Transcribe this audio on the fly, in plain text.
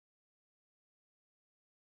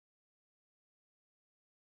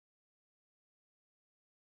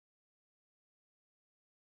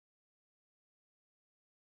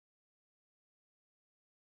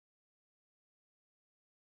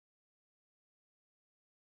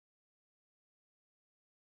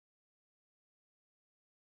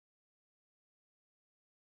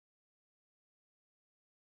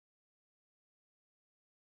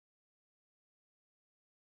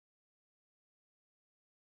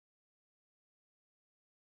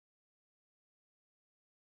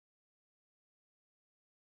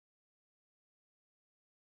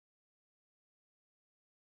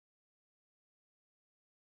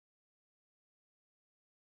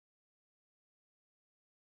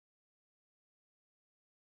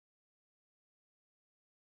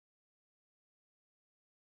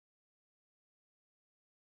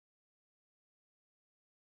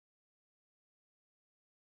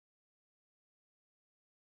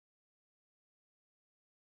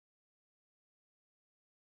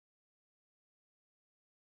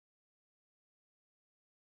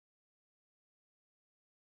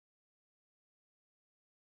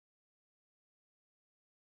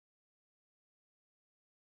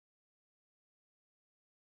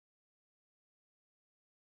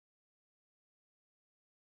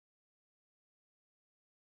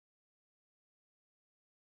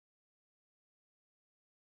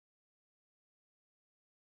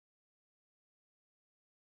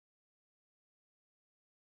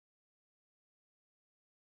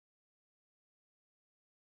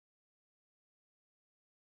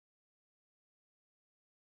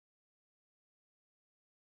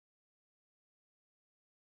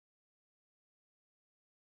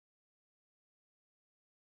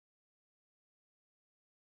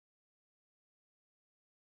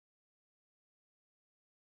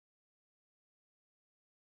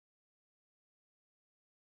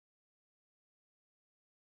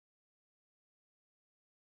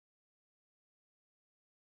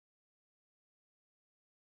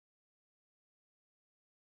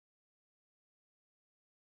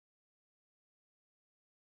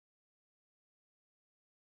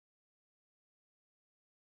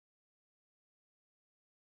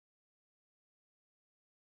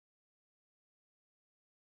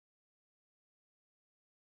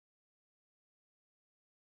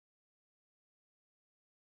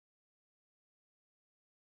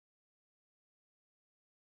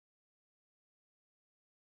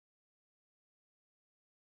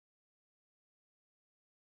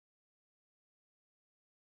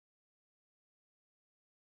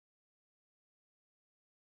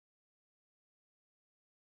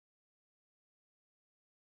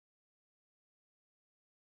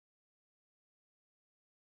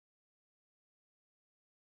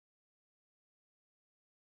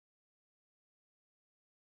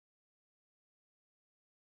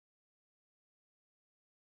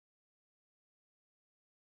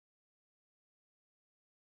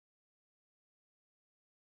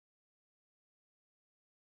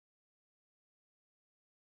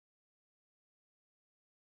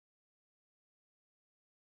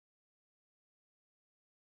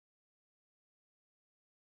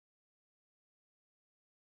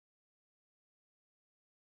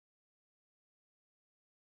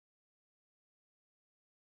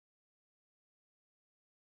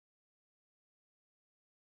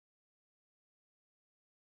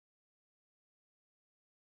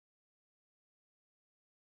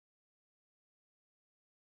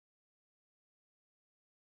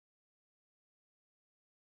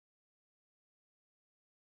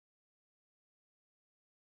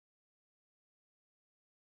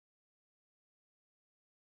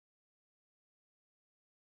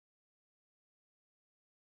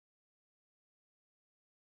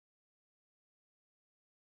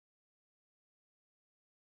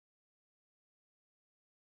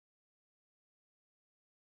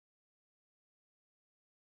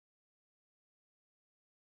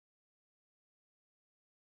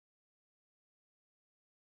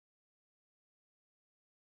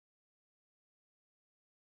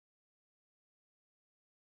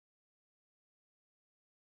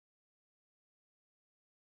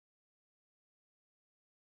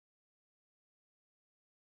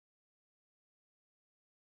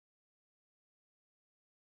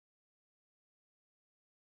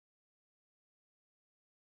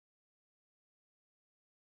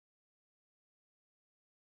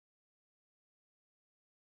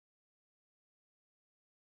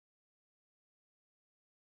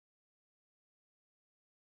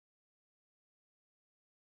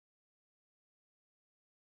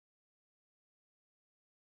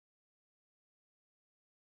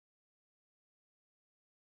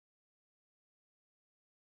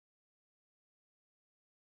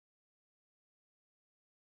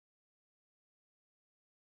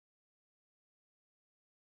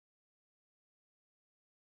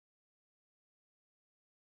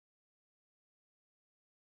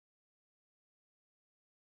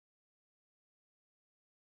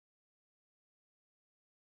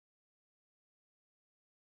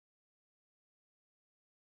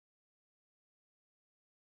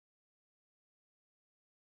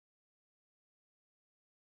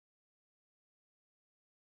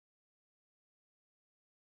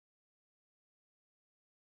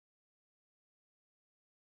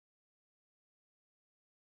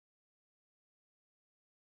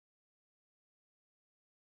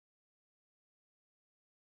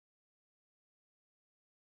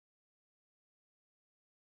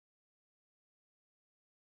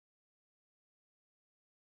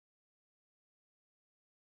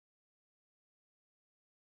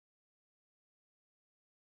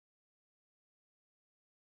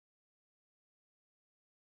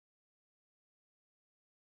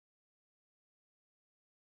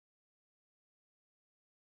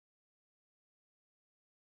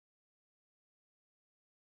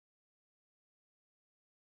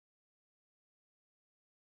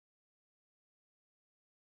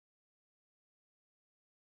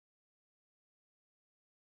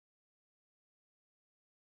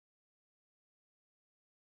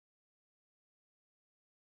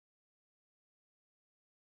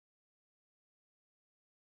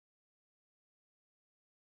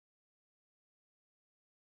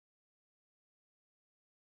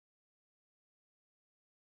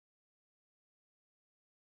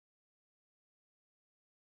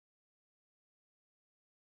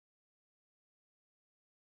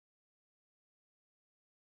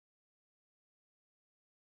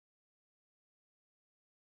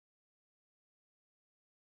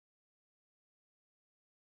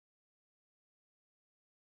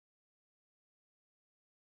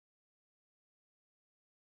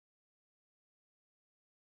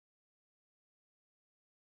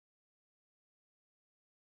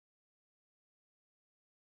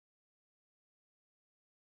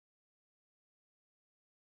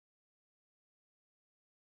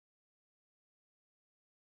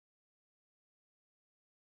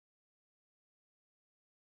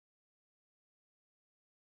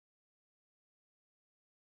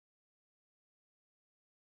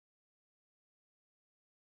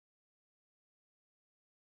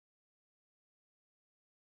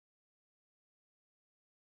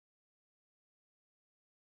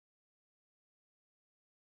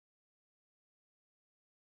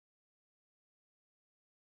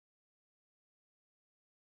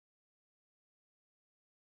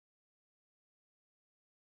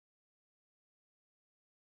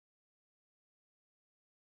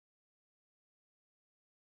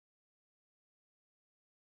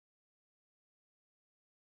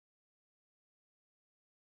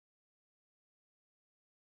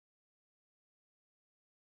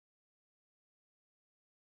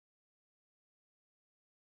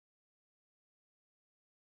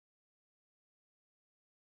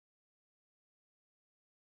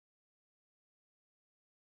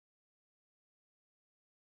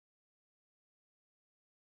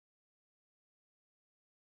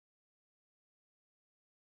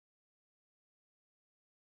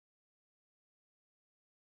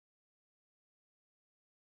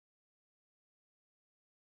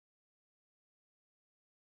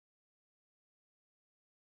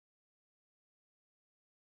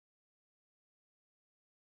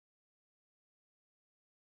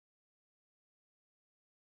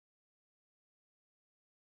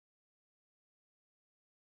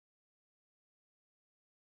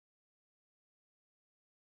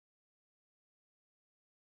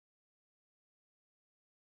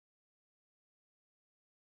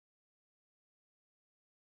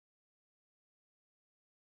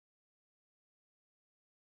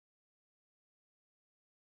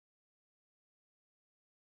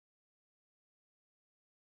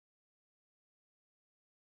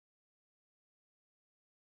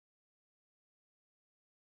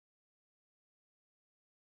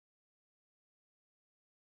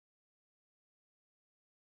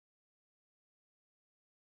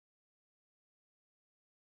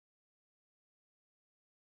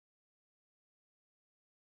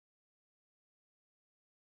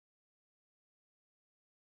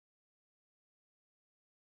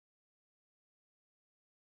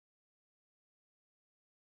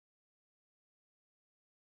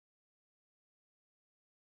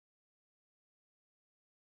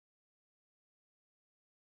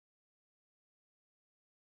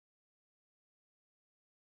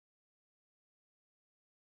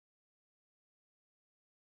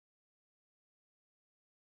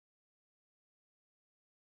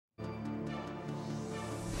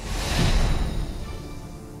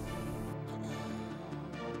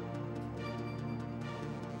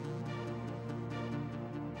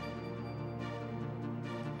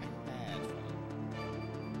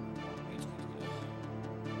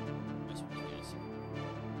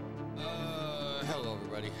Hello,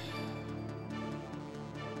 everybody.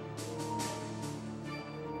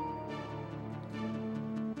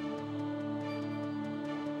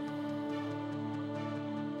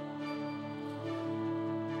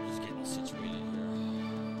 Just getting situated here.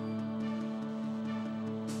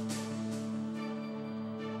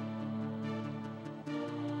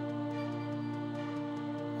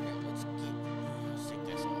 Okay, let's take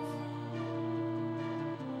this off.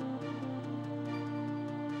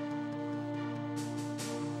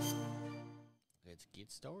 Let's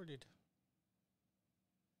get started.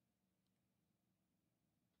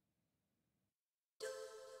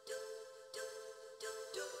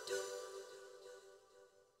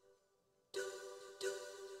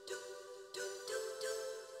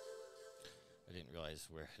 I didn't realize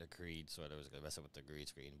where the green, so I was going to mess up with the green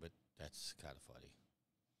screen, but that's kind of funny.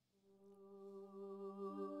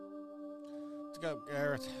 Let's go,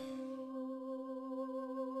 Gareth.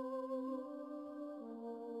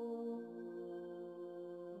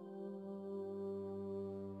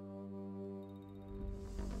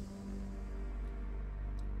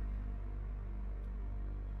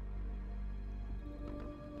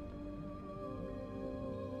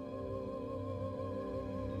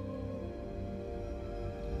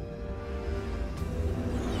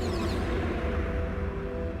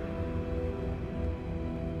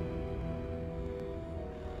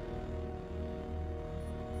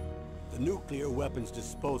 The nuclear weapons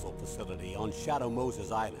disposal facility on Shadow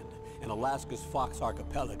Moses Island in Alaska's Fox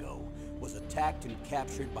Archipelago was attacked and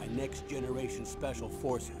captured by Next Generation Special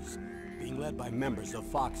Forces, being led by members of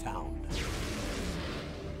Foxhound.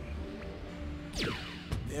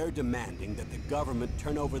 They're demanding that the government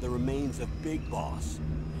turn over the remains of Big Boss,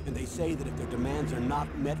 and they say that if their demands are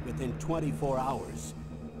not met within 24 hours,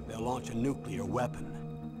 they'll launch a nuclear weapon.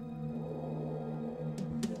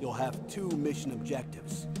 You'll have two mission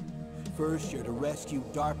objectives. First, you're to rescue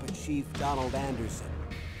DARPA Chief Donald Anderson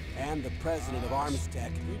and the president of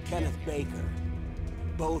Armstech, Kenneth Baker.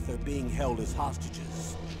 Both are being held as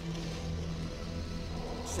hostages.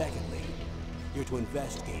 Secondly, you're to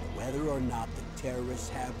investigate whether or not the terrorists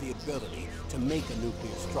have the ability to make a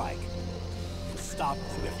nuclear strike and stop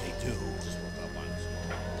them if they do.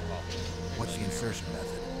 What's the insertion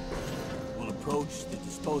method? We'll approach the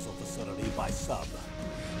disposal facility by sub.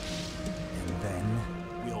 And then?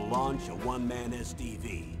 We'll launch a one-man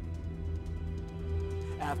SDV.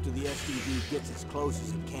 After the SDV gets as close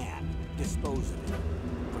as it can, dispose of it.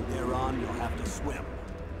 From there on, you'll have to swim.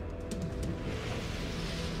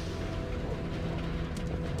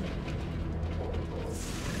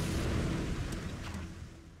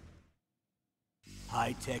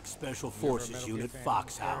 High-Tech Special Forces Unit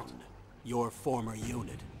Foxhound. Your former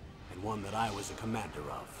unit, and one that I was a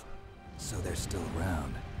commander of. So they're still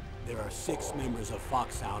around. There are 6 members of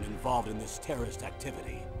Foxhound involved in this terrorist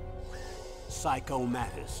activity. Psycho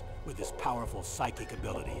Mattis, with his powerful psychic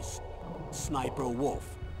abilities. Sniper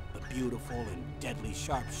Wolf, the beautiful and deadly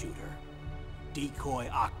sharpshooter. Decoy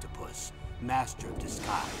Octopus, master of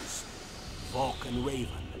disguise. Vulcan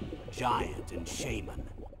Raven, giant and shaman.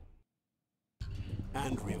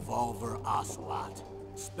 And Revolver Ocelot,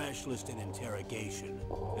 specialist in interrogation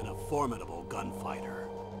and a formidable gunfighter.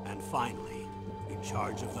 And finally, in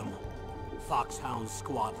charge of them, Foxhound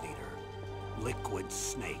squad leader, Liquid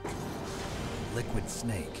Snake. Liquid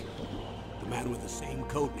Snake? The man with the same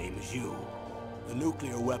codename as you. The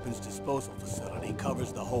nuclear weapons disposal facility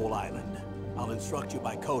covers the whole island. I'll instruct you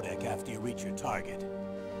by codec after you reach your target.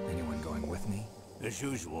 Anyone going with me? As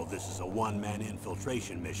usual, this is a one-man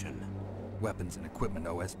infiltration mission. Weapons and equipment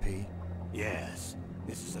OSP? Yes.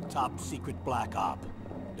 This is a top-secret black op.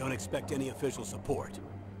 Don't expect any official support.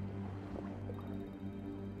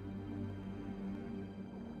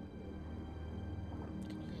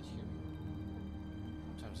 Can you guys hear me?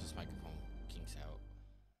 Sometimes this microphone kinks out.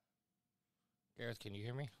 Gareth, can you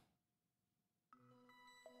hear me?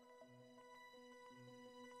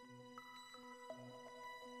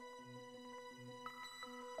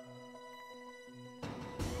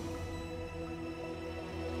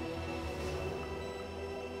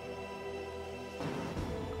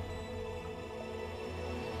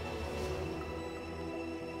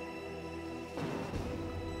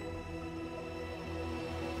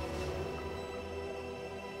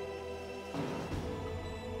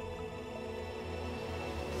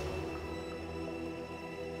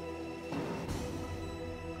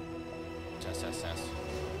 Test.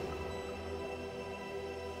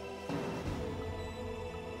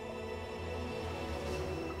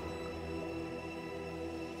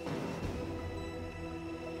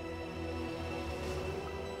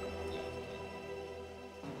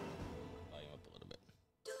 Volume up a little bit.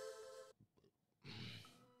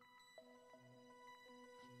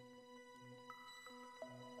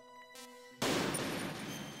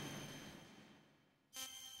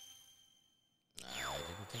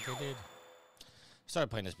 think they did. Started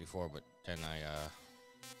playing this before, but then I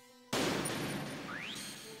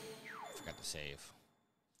forgot to save.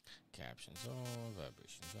 Captions on,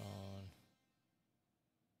 vibrations on.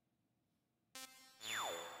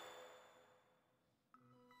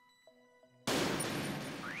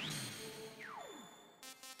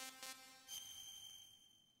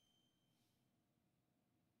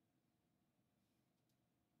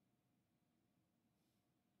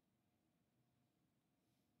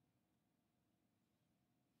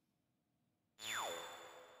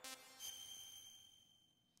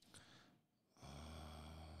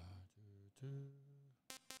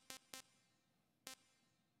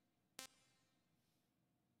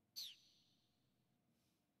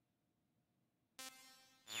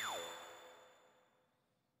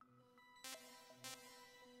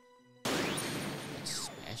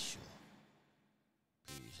 Special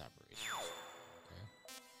previous operations. Okay.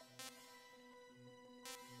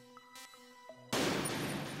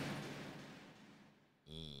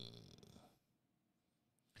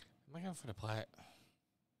 Am I going for the plat?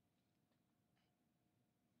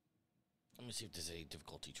 Let me see if there's any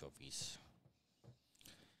difficulty trophies.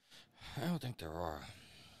 I don't think there are.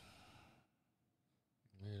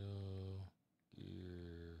 Middle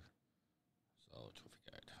gear. Solid trophy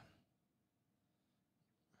guide.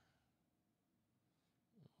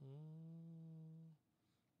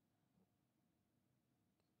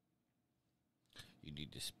 You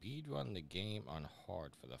need to speed run the game on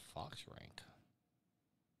hard for the Fox rank.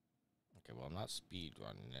 Okay, well, I'm not speed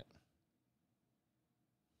running it.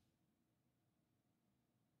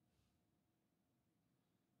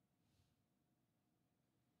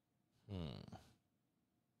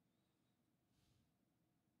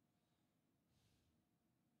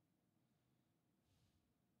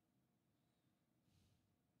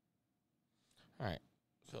 All right,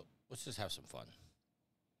 so let's just have some fun.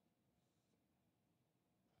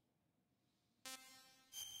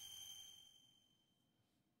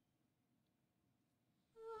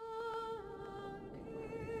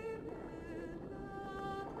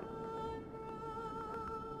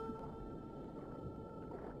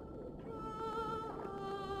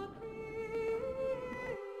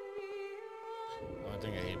 The only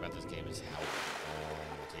thing I hate about this game is how long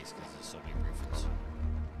it takes because there's so many briefings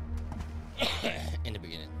in the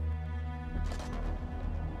beginning.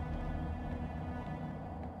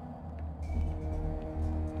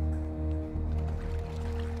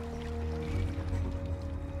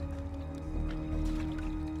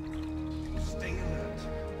 Stay alert.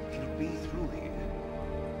 He'll be through here.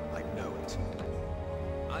 I know it.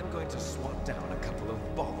 I'm going to swat down a couple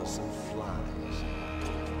of bothersome flies.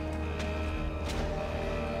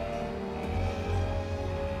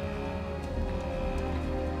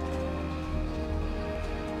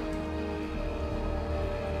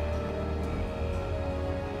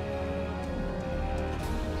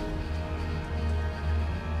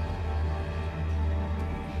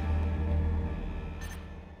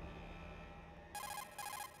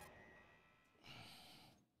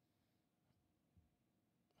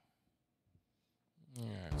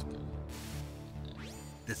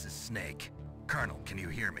 This is Snake. Colonel, can you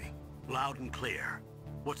hear me? Loud and clear.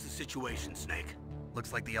 What's the situation, Snake?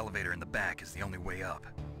 Looks like the elevator in the back is the only way up.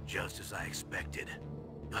 Just as I expected.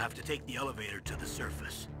 You'll have to take the elevator to the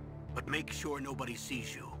surface. But make sure nobody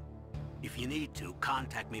sees you. If you need to,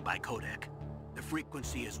 contact me by codec. The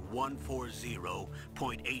frequency is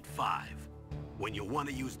 140.85. When you want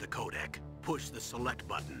to use the codec, push the select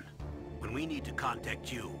button. When we need to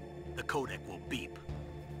contact you, the codec will beep.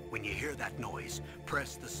 When you hear that noise,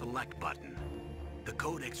 press the select button. The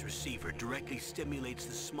codec's receiver directly stimulates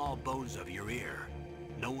the small bones of your ear.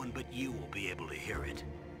 No one but you will be able to hear it.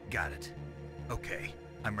 Got it. Okay,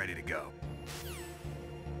 I'm ready to go.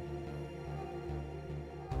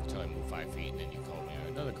 Until I move 5 feet and then you call me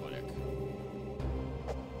another codec.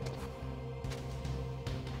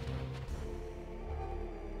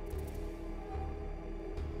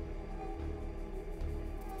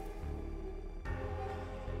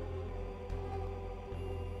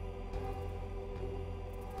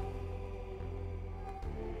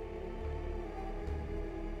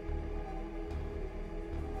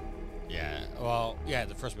 Yeah, well, yeah,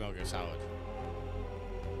 the first Metal Gear Solid.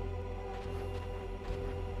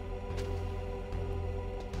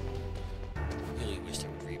 Really wish they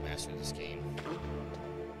would remaster this game.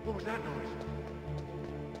 What was that noise?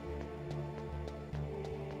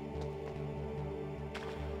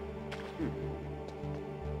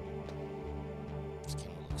 This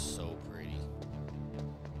game looks so pretty.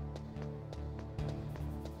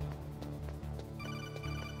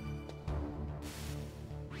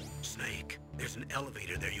 Snake, there's There's an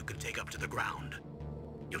elevator there you can take up to the ground.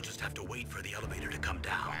 You'll just have to wait for the elevator to come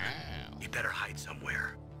down. Wow. You better hide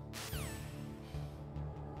somewhere.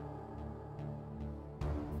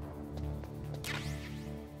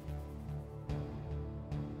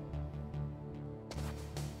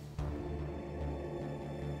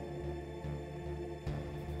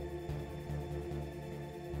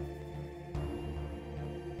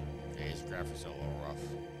 Yeah, his graphics are a little rough.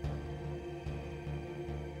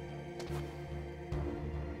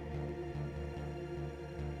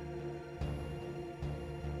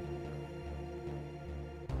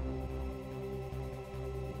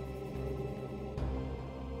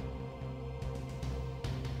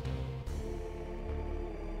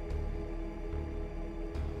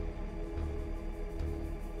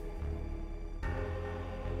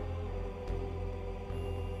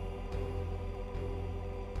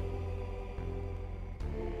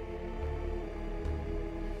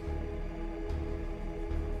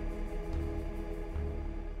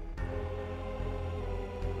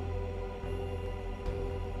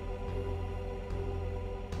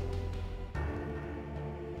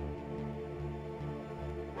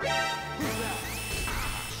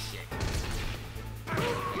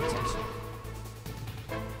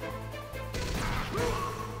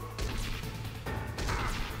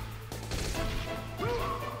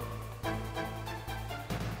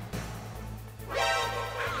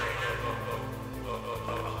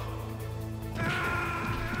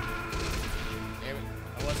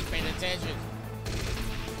 Attention.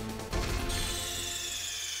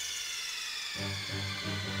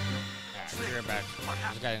 Alright, be right back.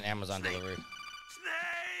 Just got an Amazon delivery.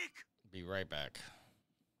 Snake! Be right back.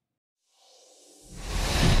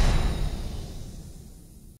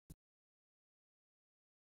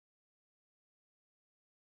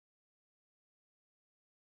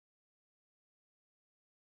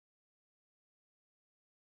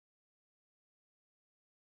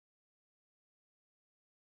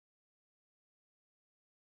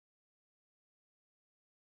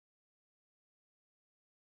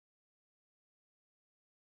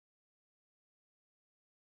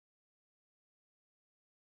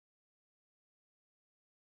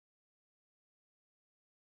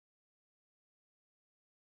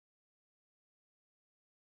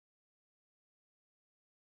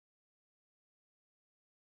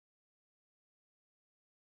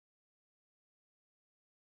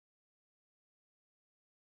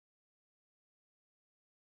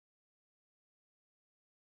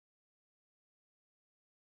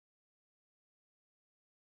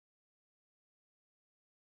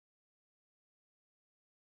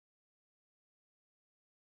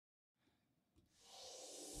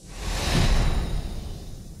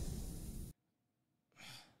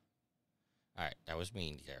 Alright, that was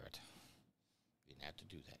mean, Garrett. You didn't have to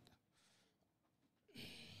do that.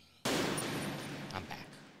 I'm back.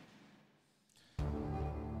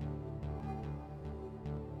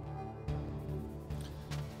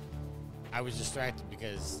 I was distracted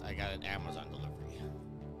because I got an Amazon delivery.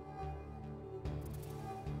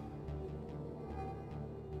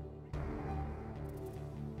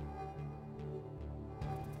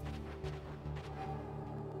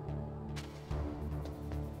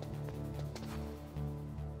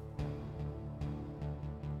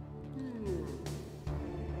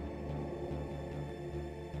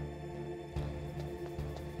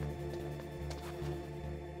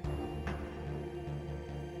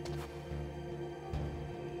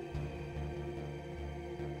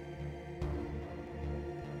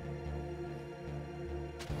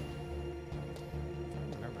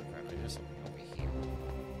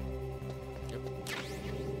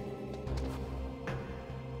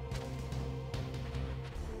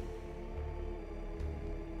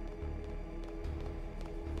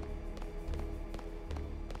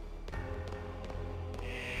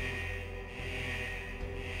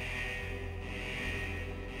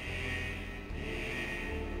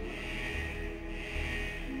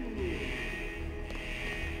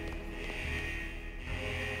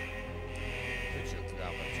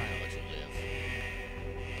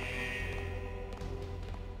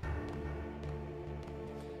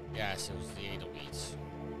 Yes, it was the Ada Beats.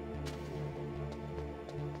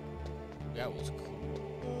 That was cool.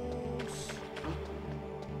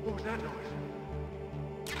 What was that noise?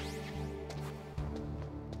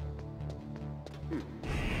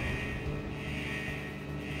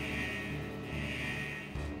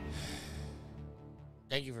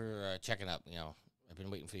 Thank you for checking up. You know, I've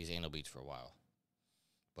been waiting for these anal beads for a while.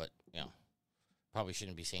 But, you know, probably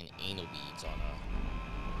shouldn't be saying anal beads on a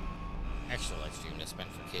extra live stream that's meant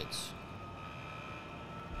for kids.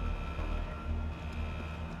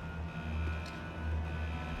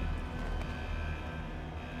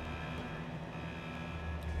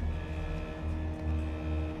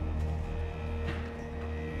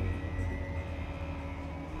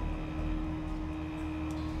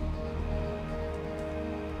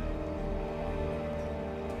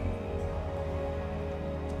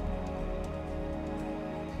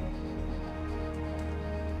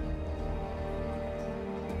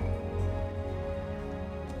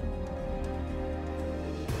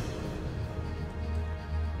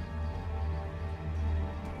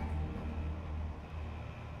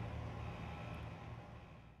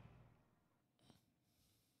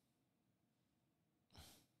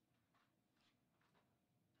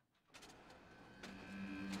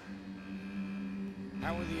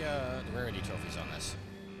 rarity trophies on this.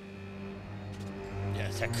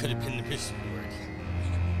 Yes, that could have been the mission word.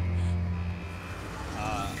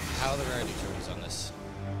 How are the rarity trophies on this?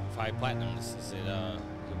 5 platinums. Is it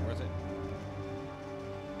worth it?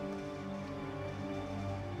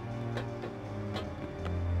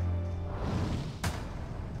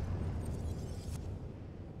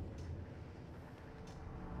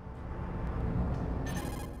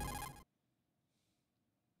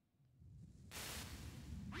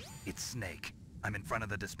 It's Snake. I'm in front of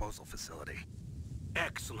the disposal facility.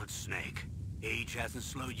 Excellent, Snake. Age hasn't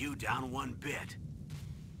slowed you down one bit.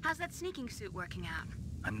 How's that sneaking suit working out?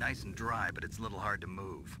 I'm nice and dry, but it's a little hard to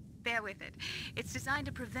move. Bear with it. It's designed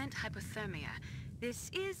to prevent hypothermia. This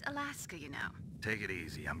is Alaska, you know. Take it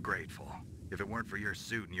easy, I'm grateful. If it weren't for your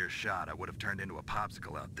suit and your shot, I would have turned into a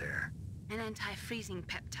popsicle out there. An anti-freezing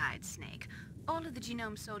peptide, Snake. All of the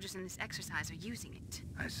genome soldiers in this exercise are using it.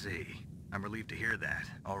 I see. I'm relieved to hear that.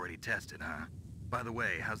 Already tested, huh? By the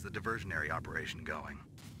way, how's the diversionary operation going?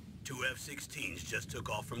 2 F-16s just took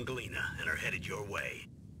off from Galena and are headed your way.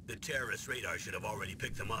 The terrorist radar should have already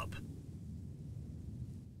picked them up.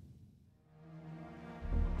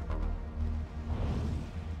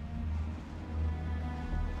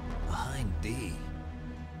 Behind D.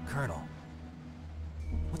 Colonel,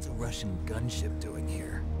 what's a Russian gunship doing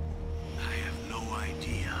here? I have no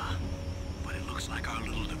idea, but it looks like our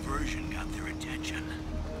little diversion got their attention.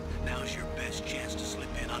 Now's your best chance to slip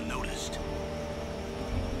in unnoticed.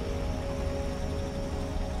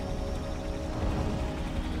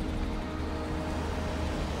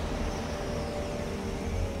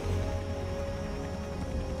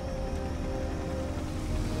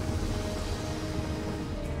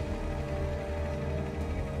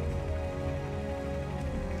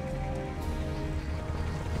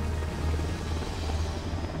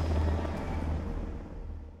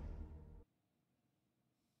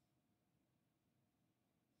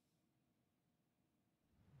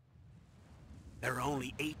 There are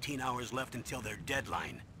only 18 hours left until their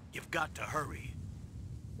deadline. You've got to hurry.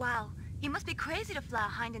 Wow, you must be crazy to fly a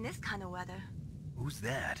hind in this kind of weather. Who's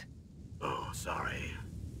that? Oh, sorry.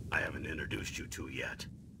 I haven't introduced you to yet.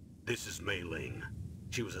 This is Mei Ling.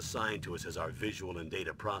 She was assigned to us as our visual and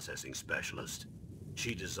data processing specialist.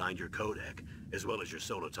 She designed your codec, as well as your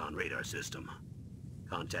Soliton radar system.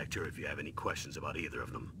 Contact her if you have any questions about either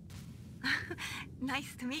of them.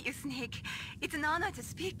 Nice to meet you, Snake. It's an honor to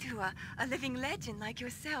speak to a living legend like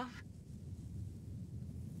yourself.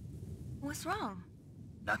 What's wrong?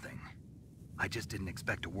 Nothing. I just didn't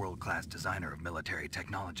expect a world-class designer of military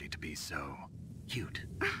technology to be so... cute.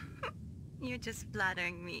 You're just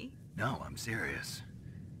flattering me. No, I'm serious.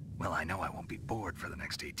 Well, I know I won't be bored for the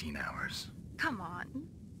next 18 hours. Come on.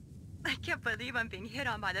 I can't believe I'm being hit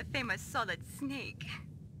on by the famous Solid Snake.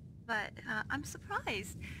 But I'm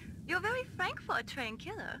surprised. You're very frank for a trained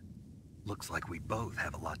killer. Looks like we both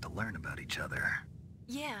have a lot to learn about each other.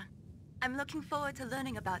 Yeah. I'm looking forward to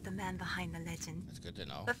learning about the man behind the legend. That's good to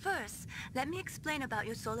know. But first, let me explain about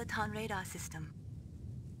your Soliton radar system.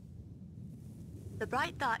 The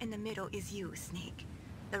bright dot in the middle is you, Snake.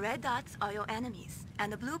 The red dots are your enemies,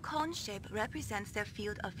 and the blue cone shape represents their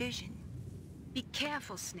field of vision. Be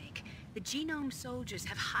careful, Snake. The genome soldiers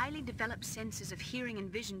have highly developed senses of hearing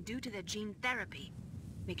and vision due to their gene therapy.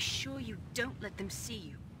 Make sure you don't let them see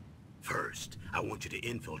you. First, I want you to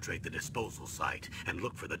infiltrate the disposal site and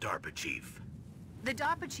look for the DARPA chief. The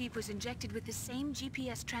DARPA chief was injected with the same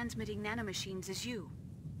GPS transmitting nanomachines as you.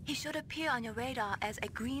 He should appear on your radar as a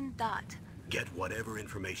green dot. Get whatever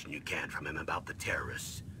information you can from him about the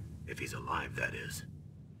terrorists. If he's alive, that is.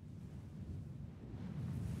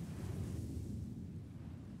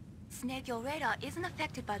 Snake, your radar isn't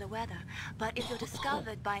affected by the weather, but if you're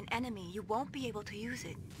discovered by an enemy, you won't be able to use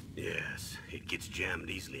it. Yes, it gets jammed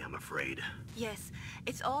easily, I'm afraid. Yes,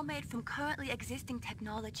 it's all made from currently existing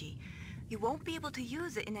technology. You won't be able to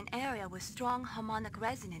use it in an area with strong harmonic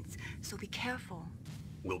resonance, so be careful.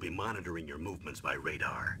 We'll be monitoring your movements by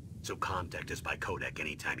radar, so contact us by codec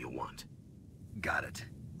anytime you want. Got it.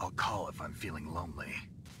 I'll call if I'm feeling lonely.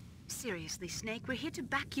 Seriously, Snake, we're here to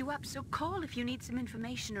back you up, so call if you need some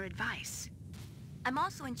information or advice. I'm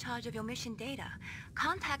also in charge of your mission data.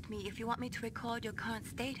 Contact me if you want me to record your current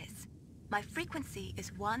status. My frequency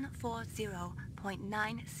is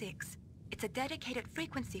 140.96. It's a dedicated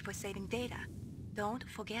frequency for saving data. Don't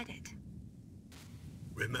forget it.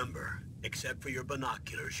 Remember, except for your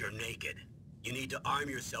binoculars, you're naked. You need to arm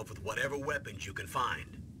yourself with whatever weapons you can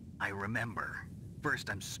find. I remember. First,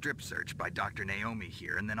 I'm strip-searched by Dr. Naomi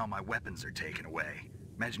here, and then all my weapons are taken away.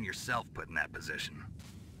 Imagine yourself put in that position.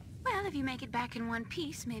 Well, if you make it back in one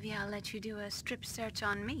piece, maybe I'll let you do a strip search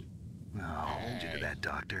on me. I'll hold you to that,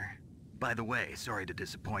 Doctor. By the way, sorry to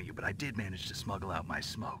disappoint you, but I did manage to smuggle out my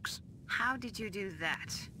smokes. How did you do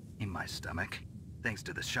that? In my stomach. Thanks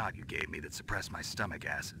to the shot you gave me that suppressed my stomach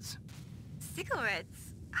acids.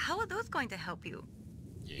 Cigarettes? How are those going to help you?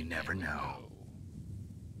 You never know.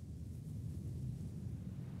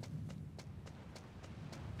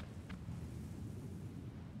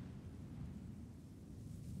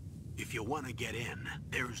 If you want to get in,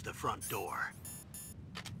 there's the front door.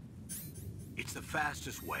 It's the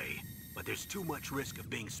fastest way, but there's too much risk of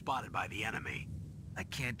being spotted by the enemy. I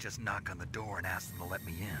can't just knock on the door and ask them to let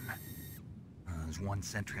me in. There's one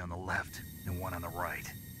sentry on the left and one on the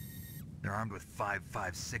right. They're armed with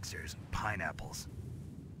 5.56ers and pineapples.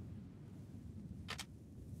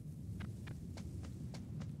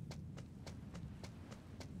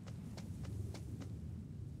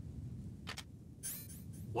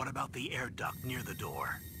 What about the air duct near the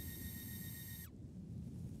door?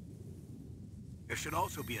 There should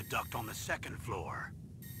also be a duct on the second floor.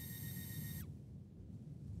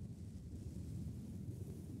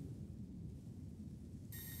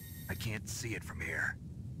 I can't see it from here.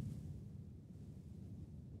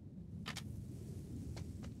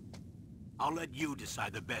 I'll let you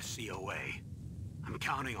decide the best COA. I'm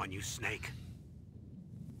counting on you, Snake.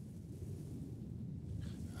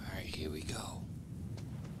 All right, here we go.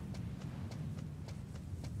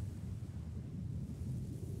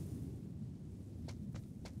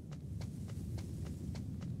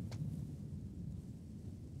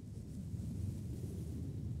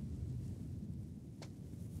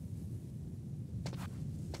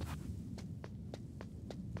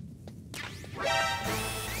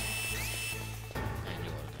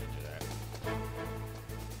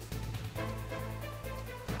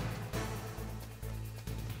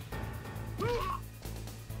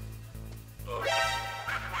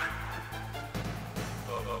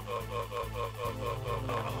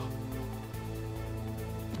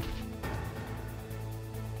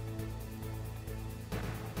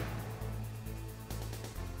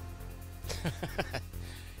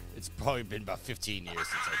 It's probably been about 15 years since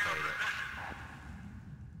I played it.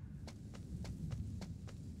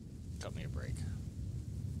 Cut me a break.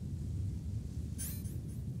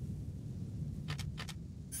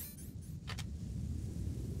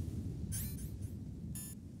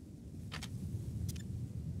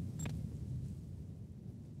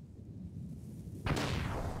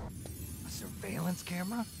 A surveillance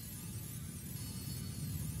camera?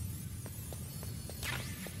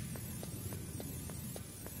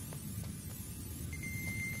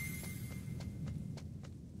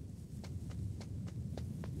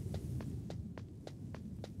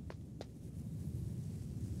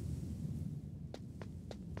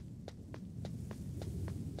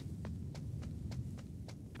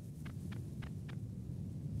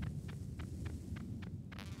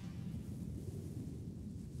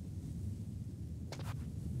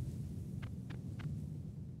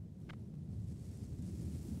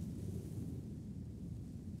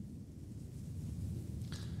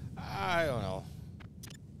 I don't know.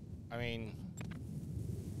 I mean,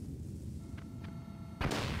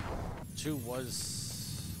 2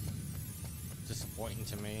 was disappointing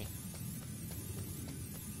to me.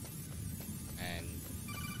 And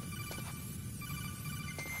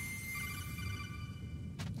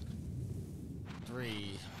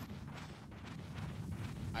 3,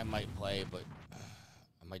 I might play, but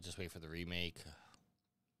I might just wait for the remake.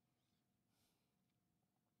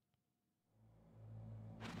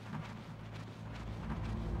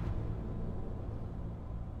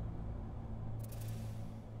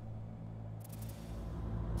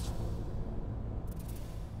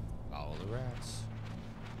 Follow the rats.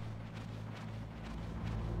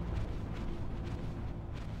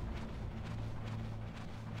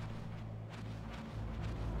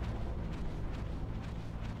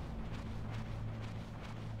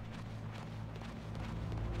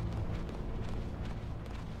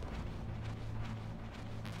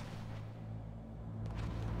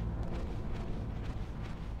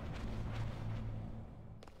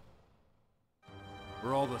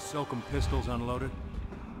 Were all the Silcom pistols unloaded?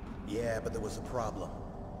 Yeah, but there was a problem.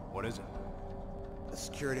 What is it? The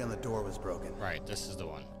security on the door was broken. Right, this is the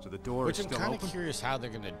one. So the door Which is I'm still kind open? of curious how they're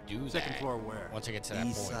gonna do that. Second floor where? Once I get to that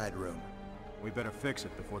East point. side room. We better fix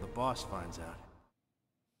it before the boss finds out.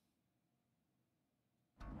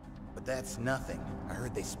 But that's nothing. I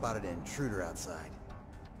heard they spotted an intruder outside.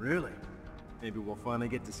 Really? Maybe we'll finally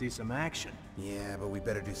get to see some action. Yeah, but we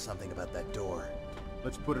better do something about that door.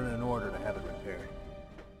 Let's put in an order to have it repaired.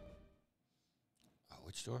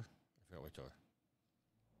 Which door? I forgot which door.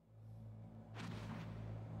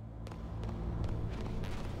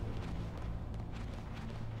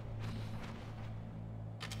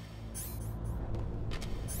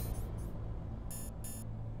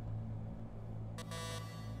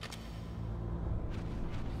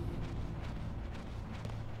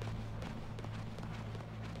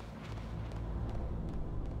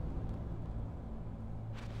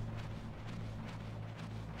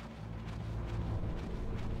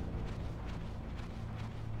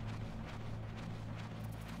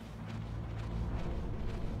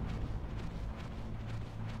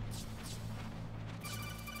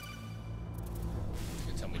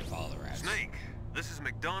 this is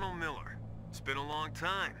McDonald Miller. It's been a long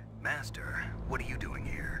time. Master, what are you doing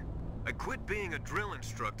here? I quit being a drill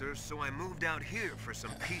instructor, so I moved out here for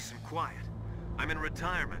some peace and quiet. I'm in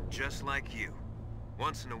retirement, just like you.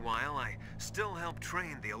 Once in a while, I still help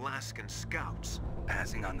train the Alaskan Scouts.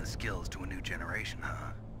 Passing on the skills to a new generation,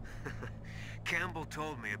 huh? Campbell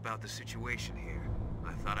told me about the situation here.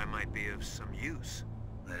 I thought I might be of some use.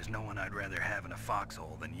 There's no one I'd rather have in a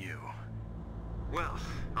foxhole than you. Well,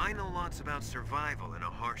 I know lots about survival in a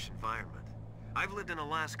harsh environment. I've lived in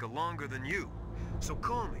Alaska longer than you, so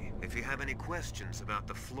call me if you have any questions about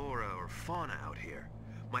the flora or fauna out here.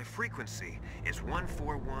 My frequency is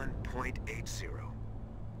 141.80.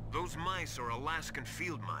 Those mice are Alaskan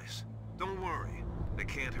field mice. Don't worry, they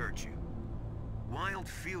can't hurt you. Wild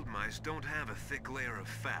field mice don't have a thick layer of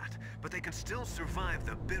fat, but they can still survive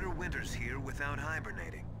the bitter winters here without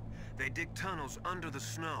hibernating. They dig tunnels under the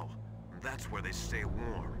snow. That's where they stay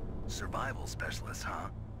warm. Survival specialists, huh?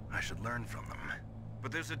 I should learn from them.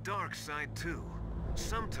 But there's a dark side too.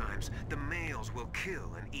 Sometimes the males will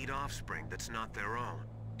kill and eat offspring that's not their own.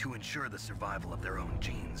 To ensure the survival of their own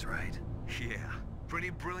genes, right? Yeah.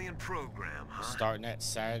 Pretty brilliant program, huh? Starting at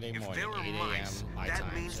Saturday morning, If there are 8 a.m. mice, my that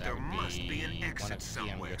time. means So there that would must be an 1 exit PM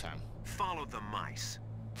somewhere. your time. Follow the mice.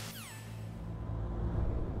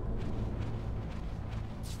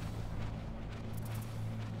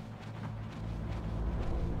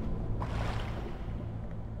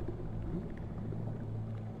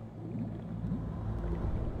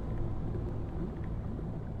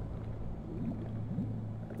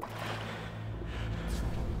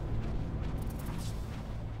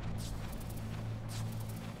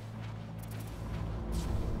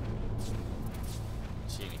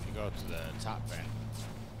 See, if you go to the top vent,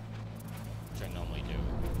 which I normally do,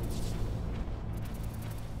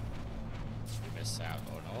 you miss out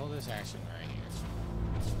on all this action right here.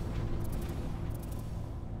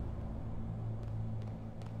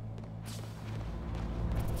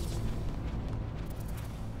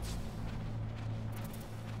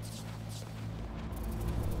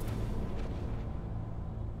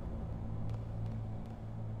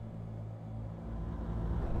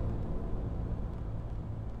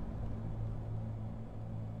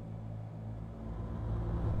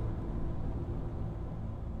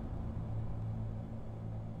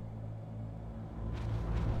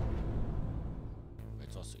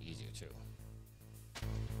 It's also easier too.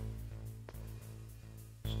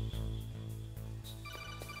 Why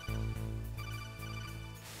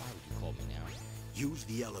would you call me now? Use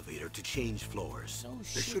the elevator to change floors. No There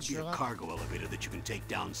shit, should be a Sherlock. cargo elevator that you can take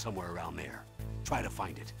down somewhere around there. Try to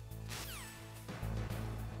find it.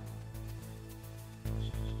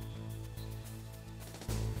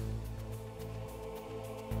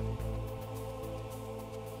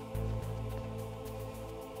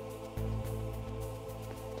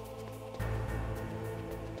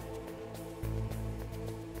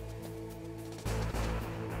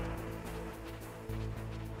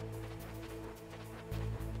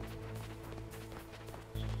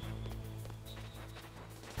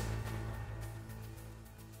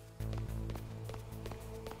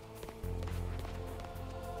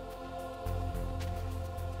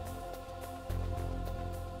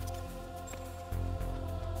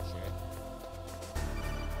 Shit.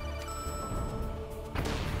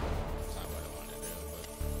 That's not what I wanted to do, but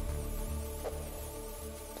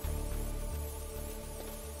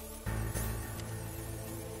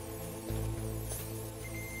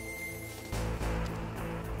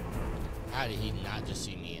how did he not just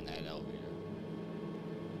see me in that elevator?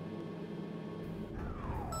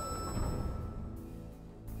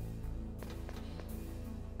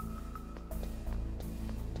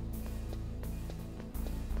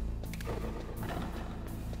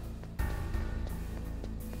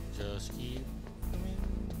 Just keep swimming,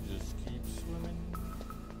 just keep swimming.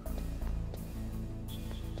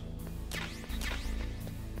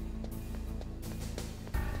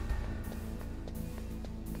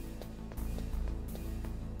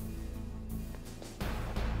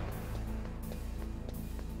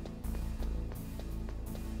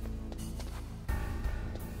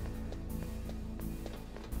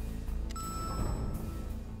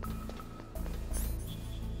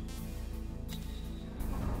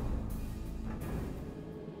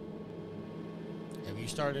 Have you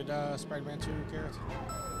started Spider-Man 2, Gareth?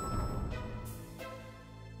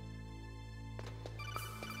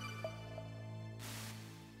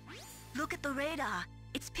 Look at the radar.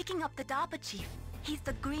 It's picking up the DARPA chief. He's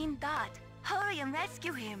the green dot. Hurry and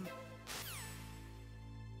rescue him.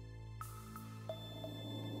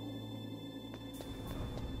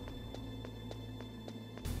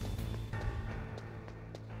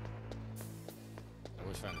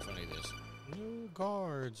 funny there's no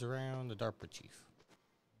guards around the DARPA chief.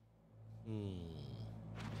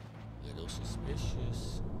 Little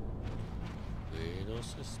suspicious. Little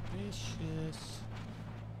suspicious.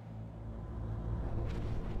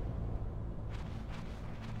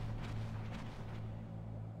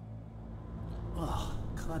 Ugh,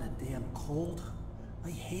 kinda damn cold. I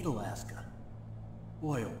hate Alaska.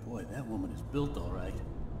 Boy, oh boy, that woman is built all right.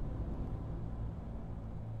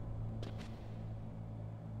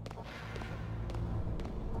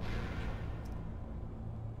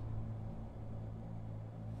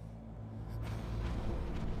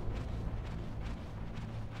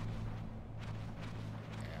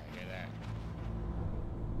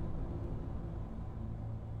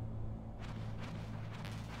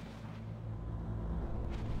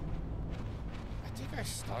 I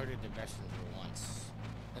started the messenger once.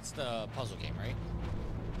 That's the puzzle game, right?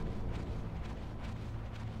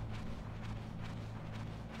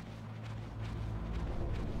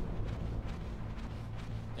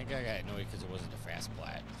 I think I got annoyed because it wasn't a fast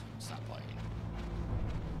plat. Stop playing.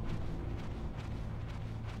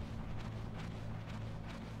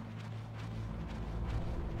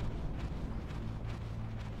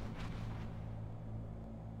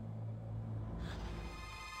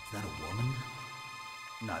 Is that a woman?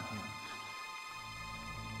 Not him.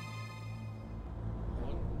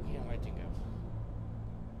 What game am I think of?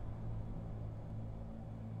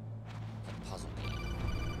 It's a puzzle game.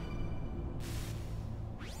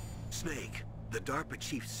 Snake, the DARPA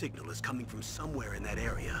chief's signal is coming from somewhere in that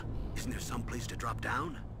area. Isn't there some place to drop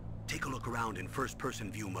down? Take a look around in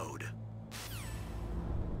first-person view mode.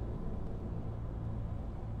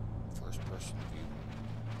 First-person view.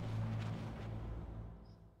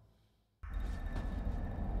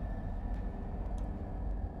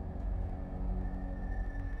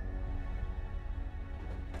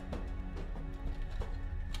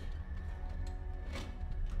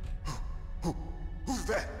 Who's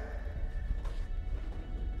that?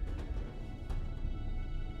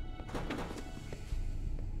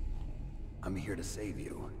 I'm here to save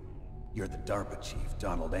you. You're the DARPA chief,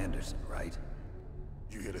 Donald Anderson, right?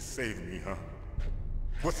 You here to save me, huh?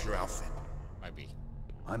 What's your outfit? Might be.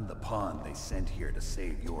 I'm the pawn they sent here to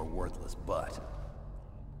save your worthless butt.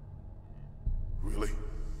 Really?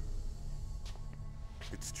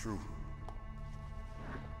 It's true.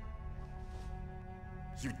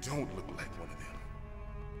 You don't look like one of them.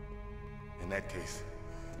 In that case,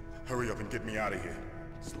 hurry up and get me out of here.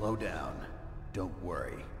 Slow down. Don't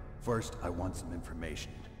worry. First, I want some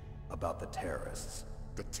information about the terrorists.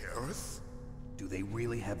 The terrorists? Do they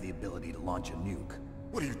really have the ability to launch a nuke?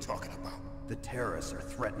 What are you talking about? The terrorists are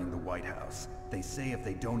threatening the White House. They say if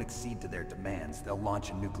they don't accede to their demands, they'll launch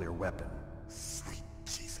a nuclear weapon. Sweet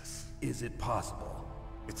Jesus. Is it possible?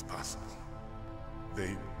 It's possible.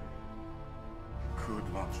 They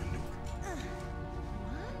could launch a nuke.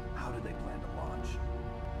 How do they plan to launch?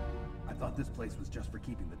 I thought this place was just for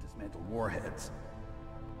keeping the dismantled warheads.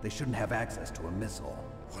 They shouldn't have access to a missile.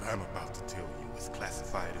 What I'm about to tell you is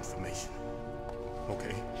classified information.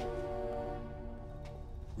 Okay?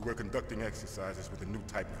 We were conducting exercises with a new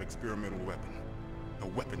type of experimental weapon. A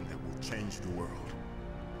weapon that will change the world.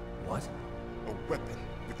 What? A weapon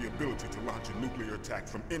with the ability to launch a nuclear attack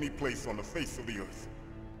from any place on the face of the Earth.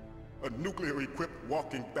 A nuclear-equipped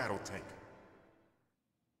walking battle tank.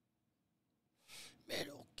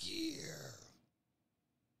 Metal Gear.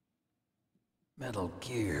 Metal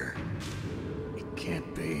Gear. It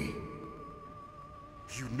can't be.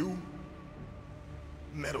 You knew?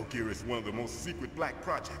 Metal Gear is one of the most secret black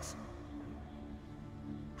projects.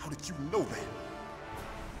 How did you know that?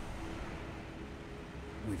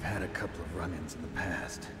 We've had a couple of run-ins in the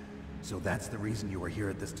past. So that's the reason you were here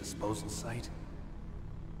at this disposal site?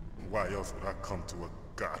 Why else would I come to a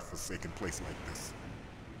godforsaken place like this?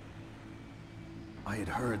 I had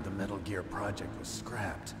heard the Metal Gear project was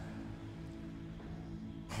scrapped.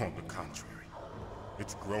 On the contrary,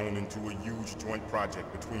 it's grown into a huge joint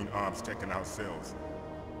project between ArmsTech and ourselves.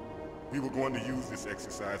 We were going to use this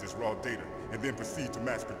exercise as raw data, and then proceed to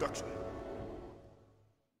mass production.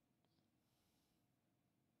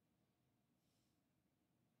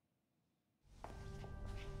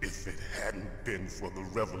 If it hadn't been for the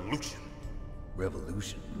revolution...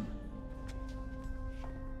 Revolution?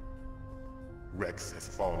 Rex has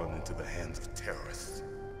fallen into the hands of terrorists.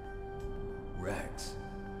 Rex?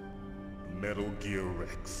 Metal Gear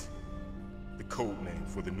Rex. The code name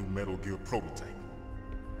for the new Metal Gear prototype.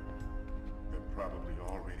 They're probably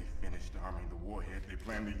already finished arming the warhead they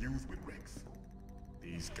plan to use with Rex.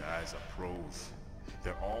 These guys are pros.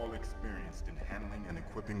 They're all experienced in handling and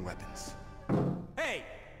equipping weapons. Hey!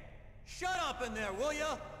 Shut up in there, will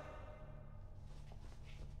ya?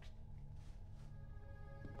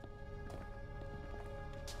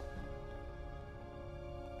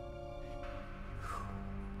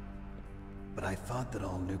 But I thought that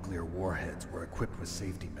all nuclear warheads were equipped with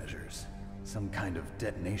safety measures. Some kind of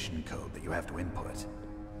detonation code that you have to input.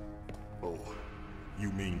 Oh,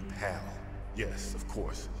 you mean PAL? Yes, of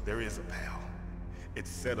course, there is a PAL. It's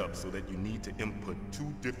set up so that you need to input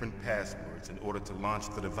 2 different passwords in order to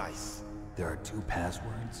launch the device. There are 2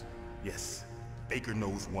 passwords? Yes, Baker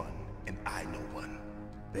knows one, and I know one.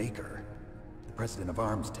 Baker? The president of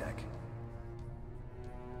Arms Tech.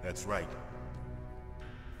 That's right.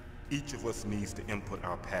 Each of us needs to input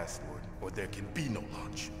our password, or there can be no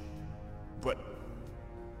launch. But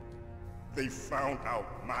they found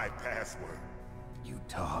out my password. You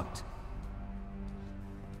talked?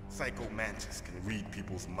 Psycho Mantis can read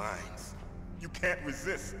people's minds. You can't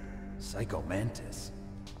resist. Psycho Mantis?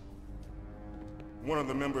 One of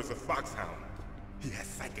the members of Foxhound. He has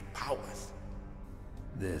psychic powers.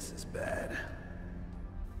 This is bad.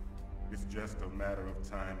 It's just a matter of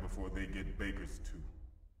time before they get Baker's too.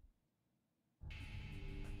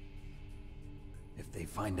 If they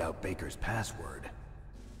find out Baker's password...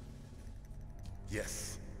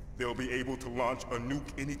 Yes, they'll be able to launch a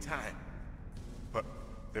nuke anytime. But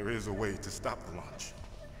there is a way to stop the launch.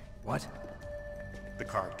 What? The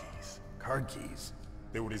card keys. Card keys?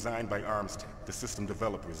 They were designed by ArmsTech, the system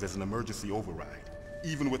developers, as an emergency override.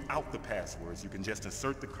 Even without the passwords, you can just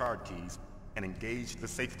insert the card keys and engage the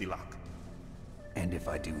safety lock. And if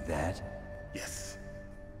I do that? Yes.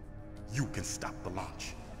 You can stop the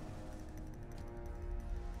launch.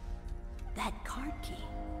 That card key.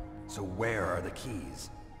 So where are the keys?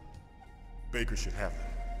 Baker should have them.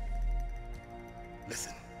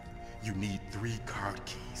 Listen, you need 3 card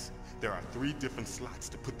keys. There are 3 different slots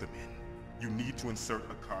to put them in. You need to insert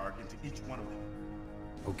a card into each one of them.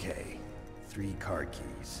 Okay, 3 card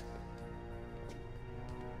keys.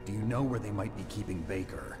 Do you know where they might be keeping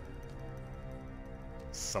Baker?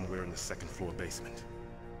 Somewhere in the 2nd floor basement.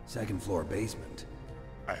 2nd floor basement?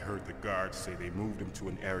 I heard the guards say they moved him to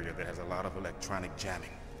an area that has a lot of electronic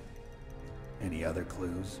jamming. Any other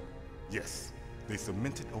clues? Yes, they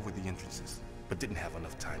cemented over the entrances, but didn't have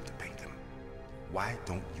enough time to paint them. Why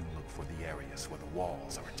don't you look for the areas where the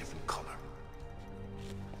walls are a different color?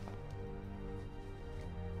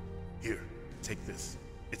 Here, take this.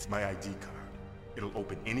 It's my ID card. It'll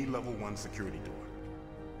open any level 1 security door.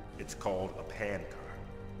 It's called a PAN card.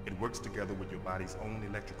 It works together with your body's own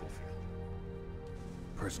electrical field.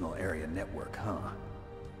 Personal area network, huh?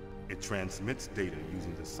 It transmits data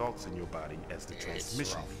using the salts in your body as the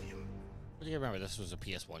transmission medium. But you remember, this was a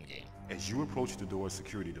PS1 game. As you approach the door's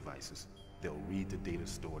security devices, they'll read the data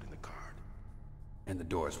stored in the card. And the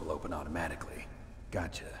doors will open automatically.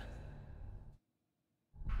 Gotcha.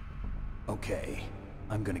 Okay,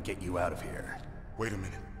 I'm gonna get you out of here. Wait a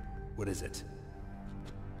minute. What is it?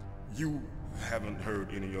 You haven't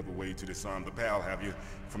heard any other way to disarm the PAL, have you?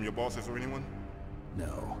 From your bosses or anyone?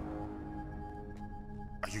 No.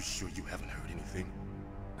 Are you sure you haven't heard anything?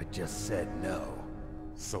 I just said no.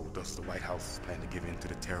 So does the White House plan to give in to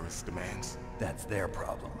the terrorists' demands? That's their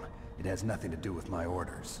problem. It has nothing to do with my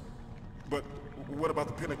orders. But what about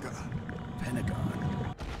the Pentagon? Pentagon?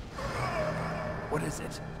 What is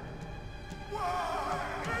it?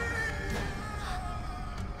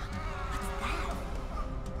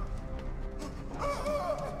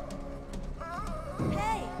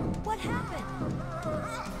 Hey, what happened?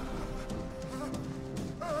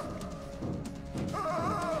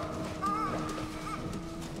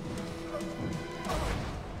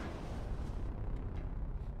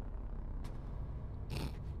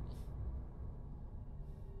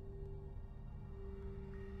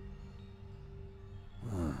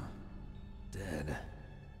 Dead.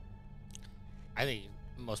 I think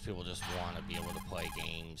most people just want to be able to play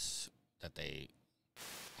games that they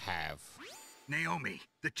have. Naomi,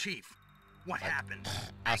 the chief. What happened?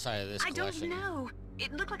 Outside of this I don't collection, know.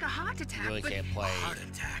 It looked like a heart attack, you really but... can't play Heart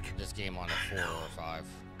attack. this game on a 4 or 5.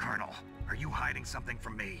 Colonel, are you hiding something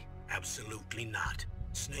from me? Absolutely not.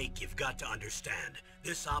 Snake, you've got to understand.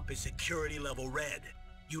 This op is security level red.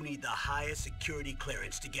 You need the highest security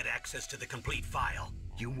clearance to get access to the complete file.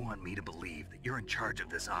 You want me to believe that you're in charge of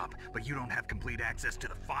this op, but you don't have complete access to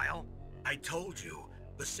the file? I told you,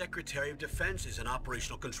 the Secretary of Defense is in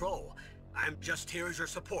operational control. I'm just here as your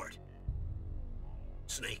support.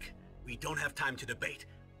 Snake, we don't have time to debate.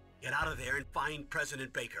 Get out of there and find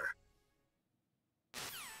President Baker.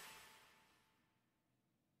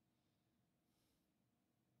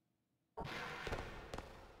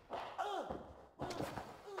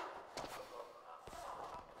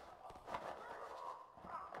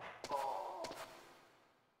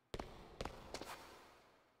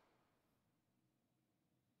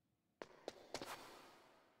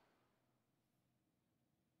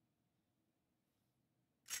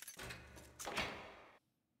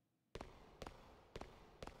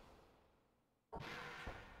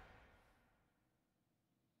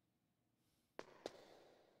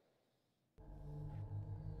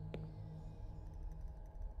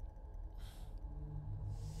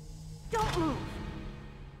 Don't move!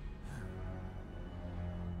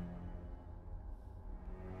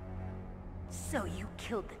 So you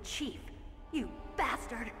killed the chief, you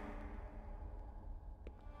bastard!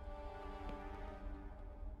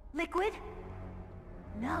 Liquid?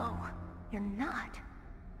 No, you're not.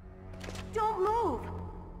 Don't move!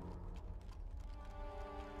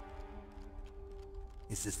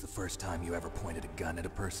 Is this the first time you ever pointed a gun at a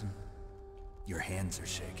person? Your hands are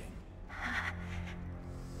shaking.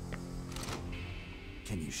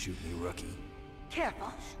 Can you shoot me, rookie?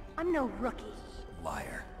 Careful, I'm no rookie.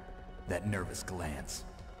 Liar. That nervous glance,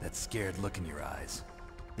 that scared look in your eyes.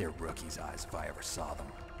 They're rookie's eyes if I ever saw them.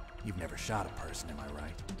 You've never shot a person, am I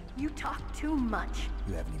right? You talk too much.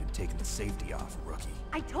 You haven't even taken the safety off, rookie.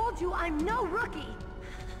 I told you I'm no rookie!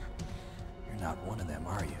 You're not one of them,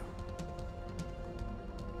 are you?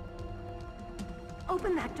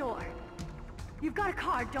 Open that door. You've got a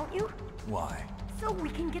card, don't you? Why? So we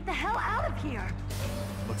can get the hell out of here!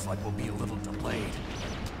 Looks like we'll be a little delayed.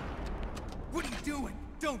 What are you doing?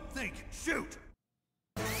 Don't think! Shoot!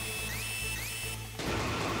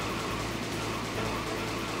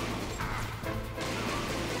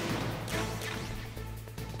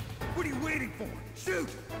 What are you waiting for? Shoot!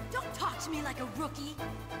 Don't talk to me like a rookie.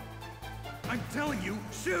 I'm telling you,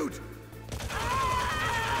 shoot!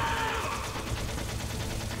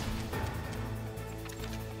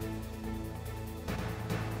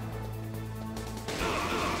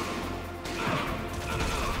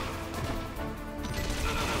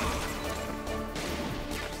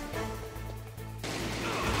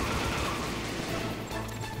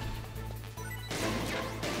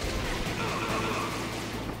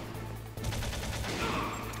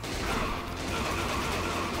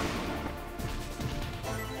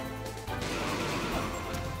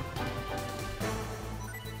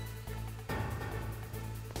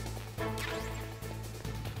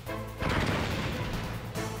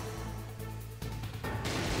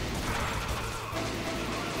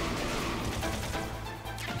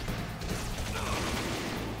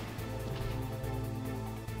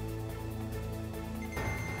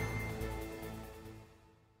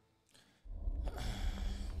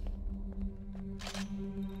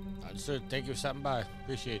 Understood. Thank you for stopping by.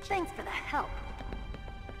 Appreciate you. Thanks for the help.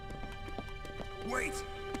 Wait!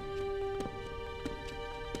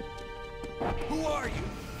 Who are you?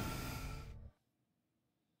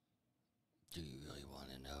 Do you really want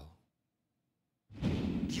to know?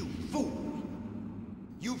 You fool!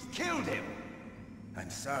 You've killed him! I'm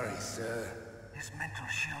sorry, sir. His mental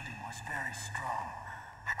shielding was very strong.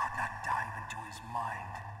 I could not dive into his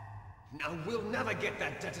mind. Now we'll never get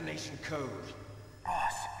that detonation code.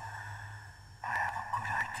 Boss, I have a good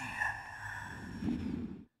idea.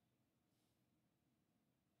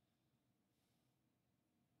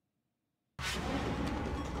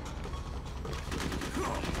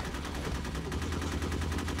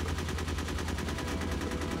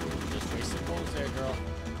 Just wasting bullets there, girl.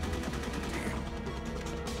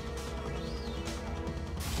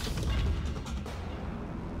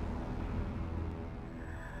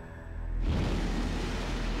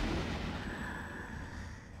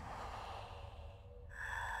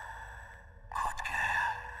 Good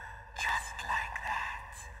girl. Just like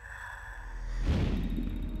that.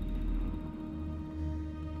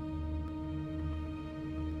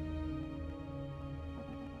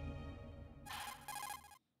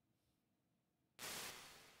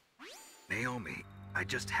 Naomi, I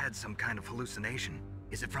just had some kind of hallucination.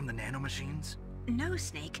 Is it from the nanomachines? No,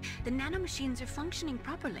 Snake. The nanomachines are functioning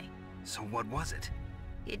properly. So what was it?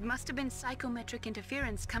 It must have been psychometric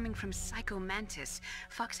interference coming from Psycho Mantis,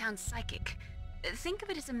 Foxhound's psychic. Think of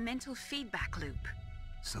it as a mental feedback loop.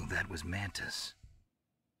 So that was Mantis.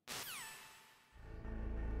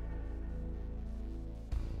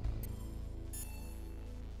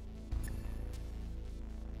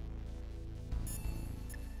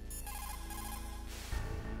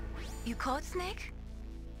 You caught Snake?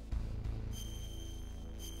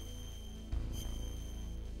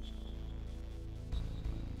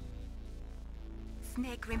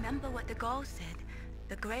 Snake, remember what the Gaul said.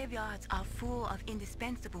 The graveyards are full of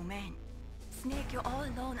indispensable men. Snake, you're all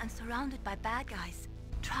alone and surrounded by bad guys.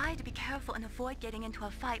 Try to be careful and avoid getting into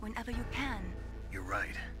a fight whenever you can. You're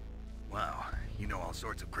right. Wow, you know all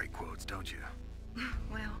sorts of great quotes, don't you?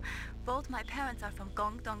 Well, both my parents are from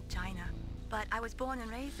Guangdong, China. But I was born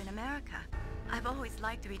and raised in America. I've always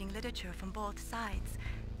liked reading literature from both sides.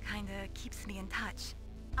 Kinda keeps me in touch.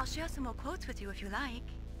 I'll share some more quotes with you if you like.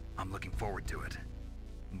 I'm looking forward to it.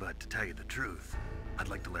 But to tell you the truth, I'd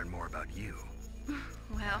like to learn more about you.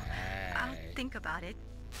 Well, I'll think about it.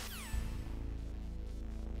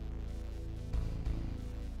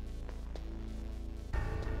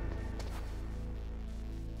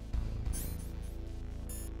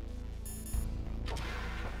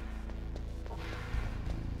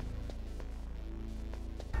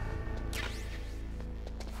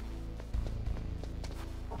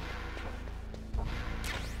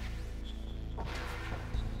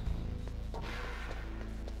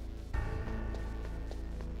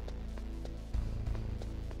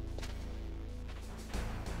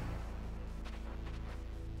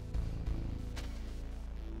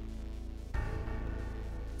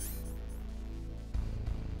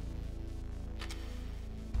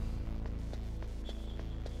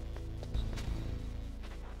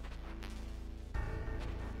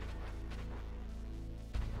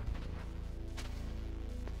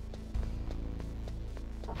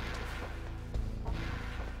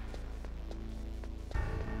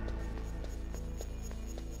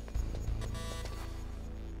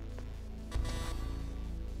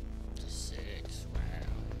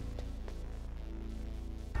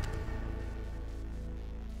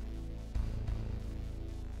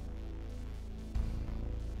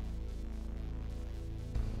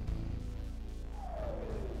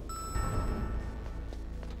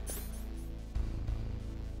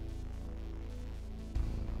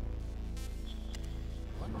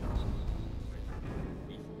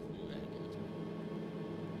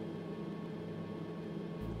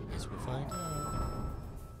 find out.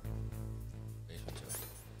 Basement 2.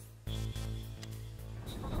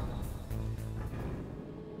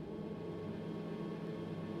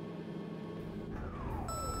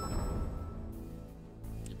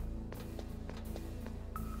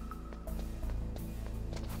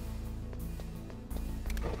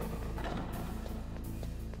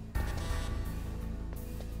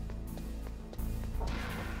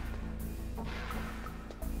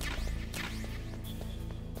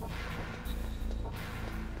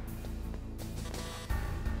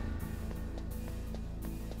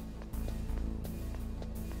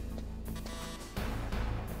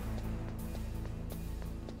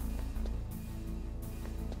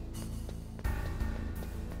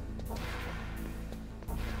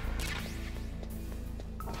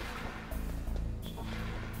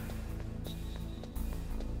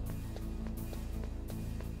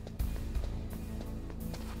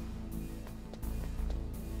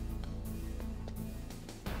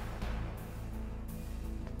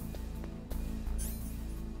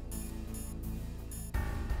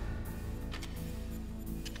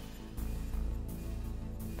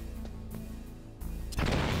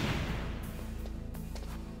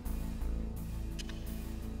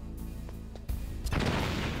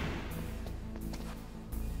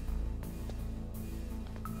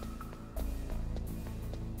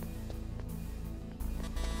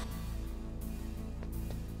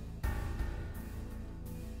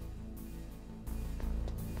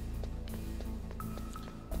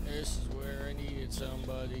 This is where I needed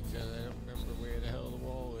somebody because I don't remember where the hell the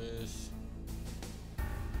wall is.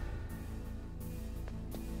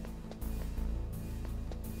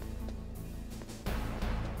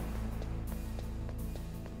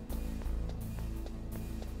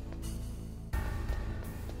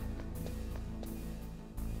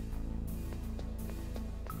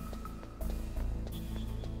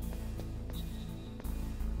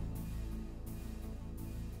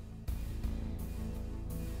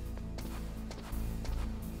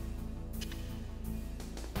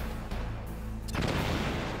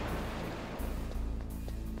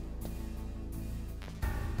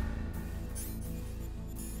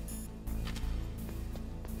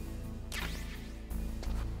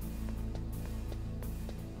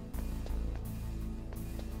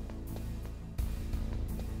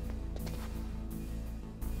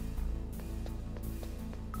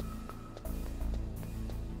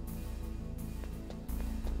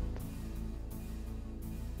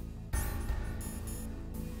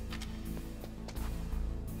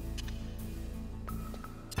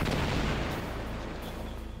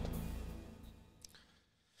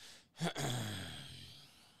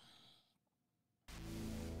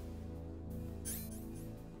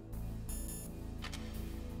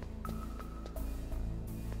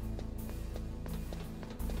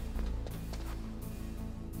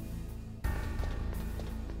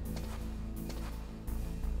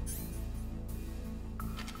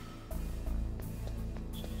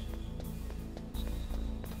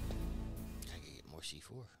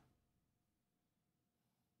 C4.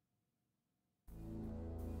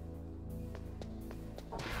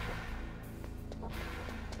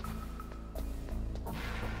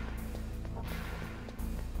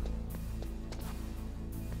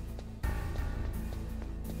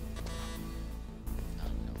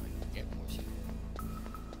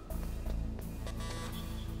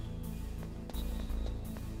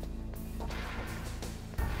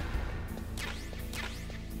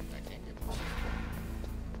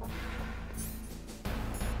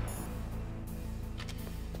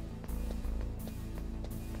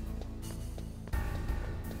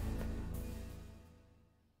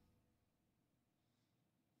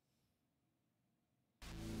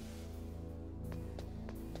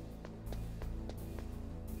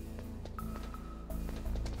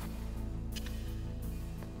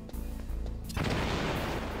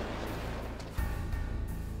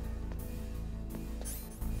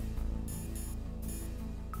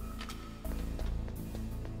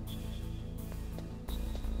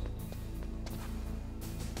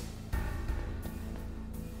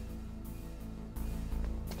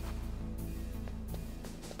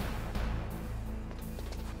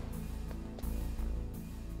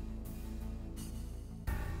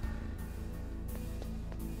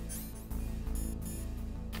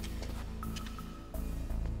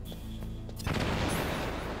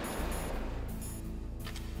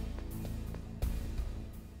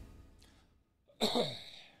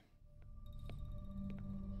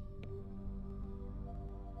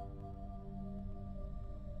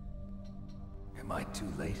 Am I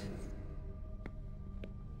too late?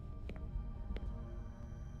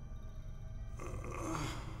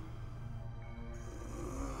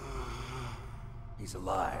 He's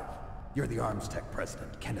alive. You're the Arms Tech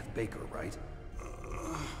president, Kenneth Baker, right?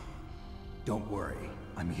 Don't worry.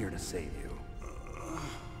 I'm here to save you.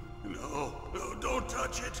 No, don't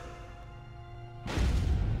touch it!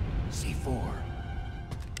 C4.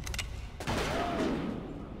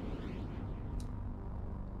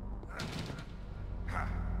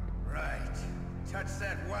 Right. Touch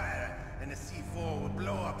that wire, and the C4 will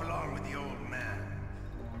blow up along with the old man.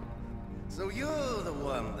 So you're the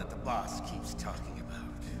one that the boss keeps talking about.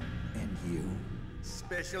 And you?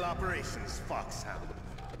 Special Operations Foxhound.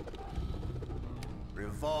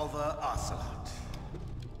 Revolver Ocelot.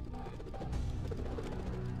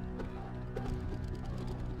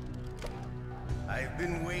 I've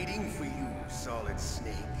been waiting for you, Solid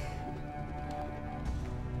Snake.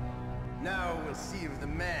 Now we'll see if the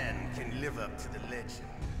man can live up to the legend.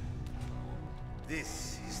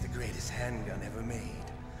 This is the greatest handgun ever made.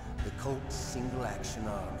 The Colt Single Action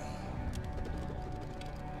Army.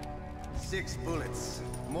 6 bullets,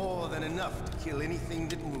 more than enough to kill anything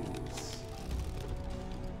that moves.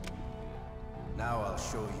 Now I'll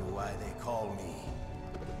show you why they call me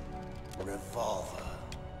Revolver.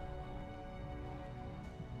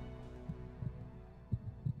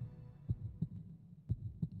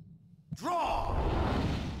 Draw!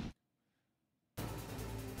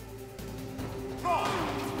 Draw!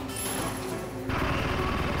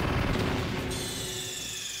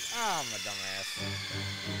 I'm a dumbass.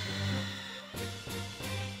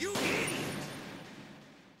 You idiot!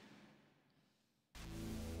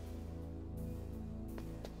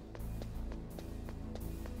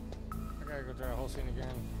 I gotta go through the whole scene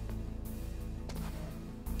again.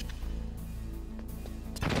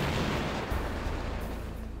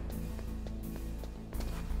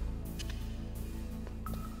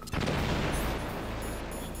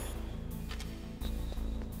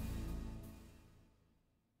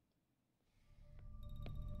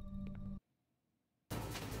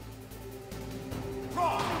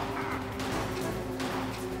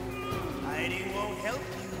 Hiding won't help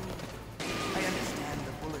you. I understand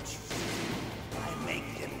the bullets you see. I make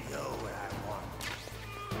them go where I want.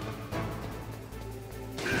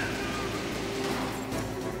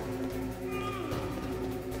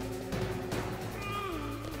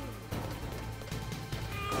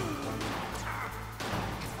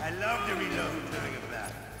 I love to reload during a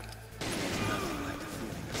battle. There's nothing like the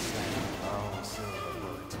feeling of slamming a long silver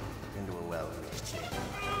bullet into a well-greased chamber.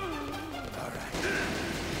 All right.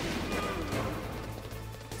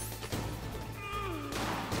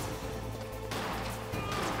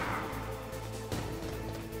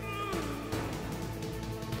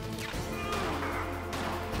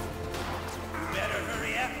 Better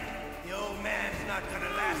hurry up. The old man's not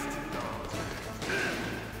gonna last too long.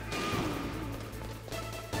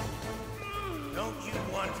 Don't you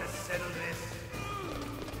want to settle this?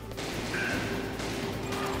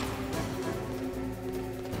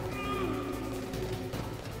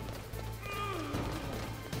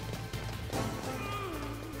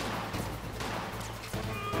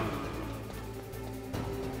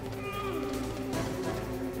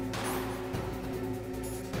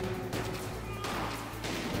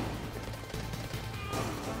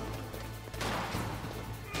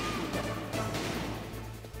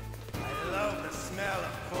 I love the smell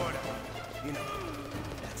of porter. You know,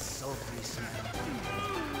 that sultry smell.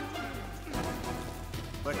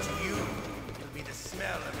 But to you, it'll be the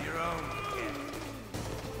smell of your own kid.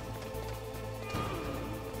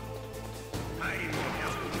 I won't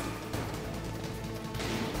help you.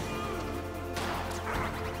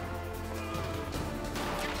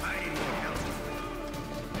 I won't help you.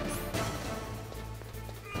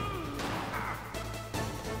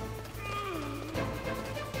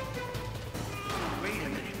 Wait a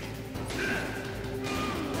minute.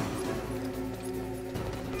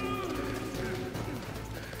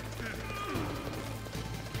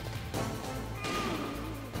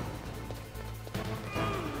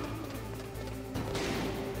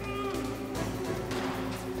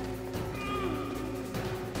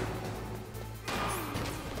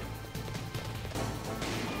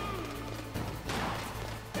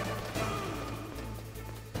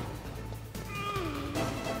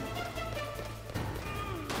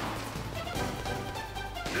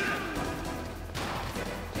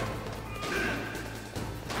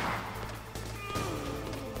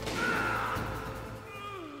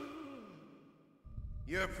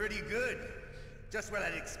 You're pretty good. Just what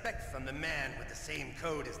I'd expect from the man with the same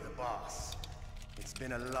code as the boss. It's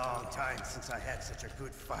been a long time since I had such a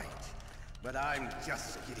good fight, but I'm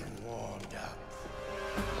just getting warmed up.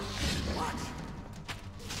 What?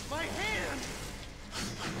 My hand!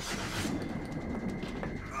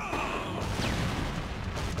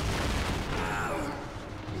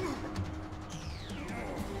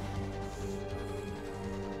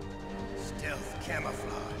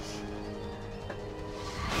 camouflage.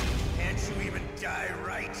 Can't you even die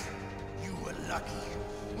right? You were lucky.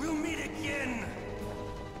 We'll meet again!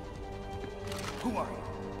 Who are you?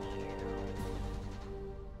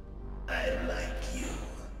 I like you.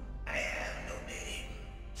 I have no name.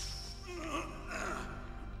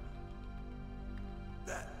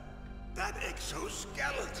 That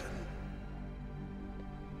exoskeleton.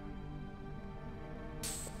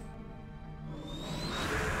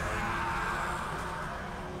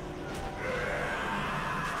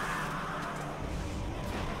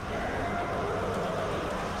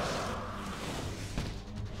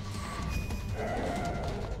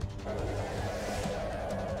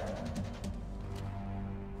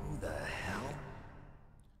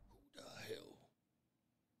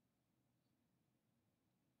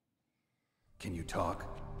 Can you talk?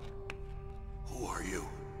 Who are you?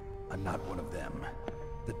 I'm not one of them.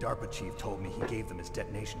 The DARPA chief told me he gave them his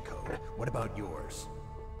detonation code. What about yours?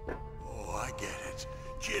 Oh, I get it.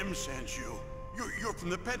 Jim sent you. You're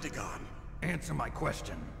from the Pentagon. Answer my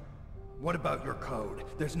question. What about your code?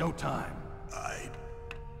 There's no time. I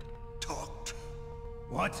talked.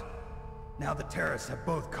 What? Now the terrorists have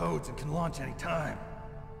both codes and can launch any time.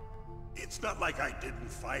 It's not like I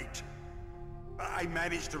didn't fight. I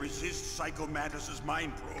managed to resist Psycho Mantis's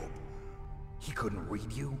mind probe. He couldn't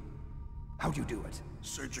read you? How'd you do it?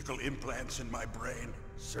 Surgical implants in my brain.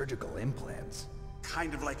 Surgical implants?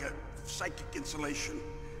 Kind of like a psychic insulation.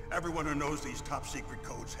 Everyone who knows these top-secret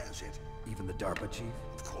codes has it. Even the DARPA chief?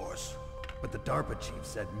 Of course. But the DARPA chief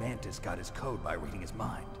said Mantis got his code by reading his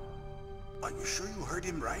mind. Are you sure you heard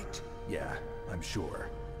him right? Yeah, I'm sure.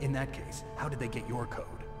 In that case, how did they get your code?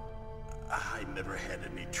 I never had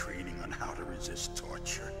any training on how to resist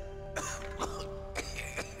torture.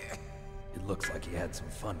 It looks like he had some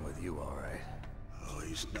fun with you, all right. Oh,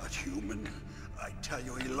 he's not human. I tell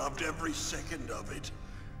you, he loved every second of it.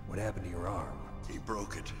 What happened to your arm? He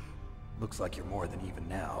broke it. Looks like you're more than even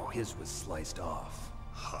now. His was sliced off.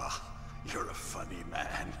 Ha, you're a funny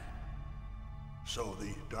man. So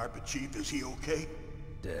the DARPA chief, is he okay?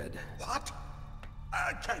 Dead. What?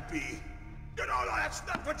 Can't be. No, that's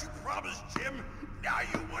not what you promised, Jim. Now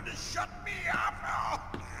you want to shut me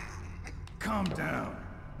up? Calm down.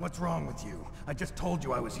 What's wrong with you? I just told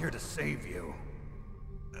you I was here to save you.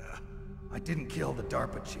 I didn't kill the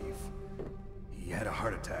DARPA chief. He had a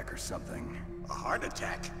heart attack or something. A heart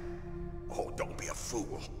attack? Oh, don't be a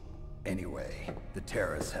fool. Anyway, the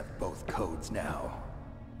terrorists have both codes now.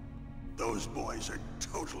 Those boys are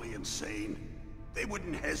totally insane. They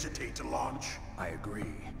wouldn't hesitate to launch. I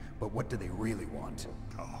agree, but what do they really want?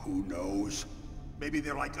 Oh, who knows? Maybe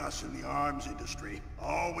they're like us in the arms industry,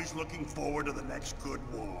 always looking forward to the next good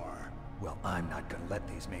war. Well, I'm not gonna let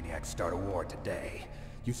these maniacs start a war today.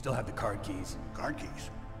 You still have the card keys? Card keys?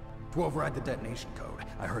 To override the detonation code.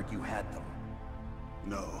 I heard you had them.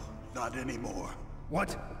 No, not anymore.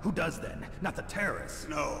 What? Who does then? Not the terrorists?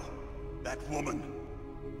 No, that woman.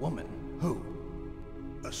 Woman? Who?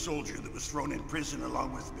 A soldier that was thrown in prison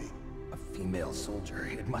along with me. A female soldier,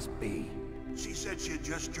 it must be. She said she had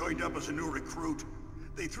just joined up as a new recruit.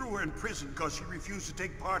 They threw her in prison because she refused to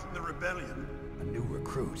take part in the rebellion. A new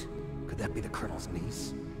recruit? Could that be the Colonel's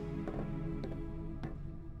niece?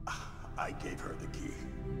 I gave her the key.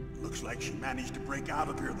 Looks like she managed to break out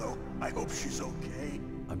of here, though. I hope she's okay.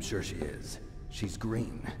 I'm sure she is. She's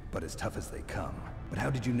green, but as tough as they come. But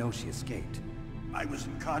how did you know she escaped? I was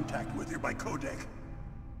in contact with her by codec.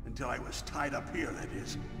 Until I was tied up here, that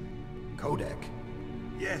is. Codec?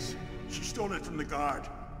 Yes, she stole it from the guard.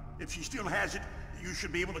 If she still has it, you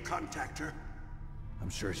should be able to contact her. I'm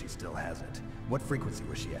sure she still has it. What frequency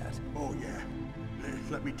was she at? Oh, yeah.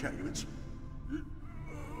 Let me tell you, it's...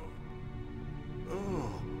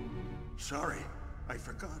 Oh, sorry. I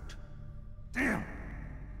forgot. Damn!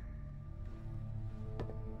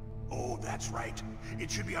 Oh, that's right.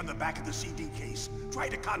 It should be on the back of the CD case. Try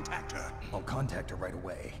to contact her. I'll contact her right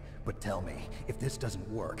away. But tell me, if this doesn't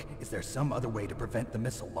work, is there some other way to prevent the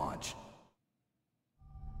missile launch?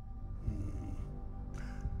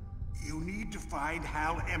 You need to find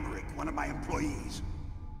Hal Emmerich, one of my employees.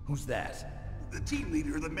 Who's that? The team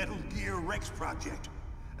leader of the Metal Gear Rex project.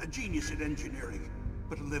 A genius at engineering,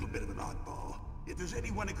 but a little bit of an oddball. If there's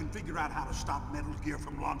anyone who can figure out how to stop Metal Gear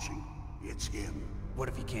from launching, it's him. What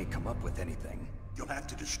if he can't come up with anything? You'll have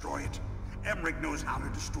to destroy it. Emmerich knows how to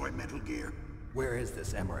destroy Metal Gear. Where is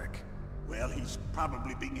this Emmerich? Well, he's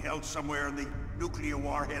probably being held somewhere in the nuclear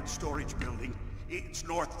warhead storage building. It's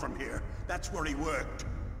north from here. That's where he worked.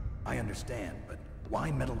 I understand, but why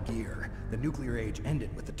Metal Gear? The nuclear age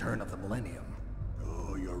ended with the turn of the millennium.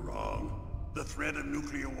 Oh, you're wrong. The threat of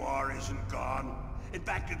nuclear war isn't gone. In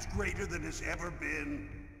fact, it's greater than it's ever been.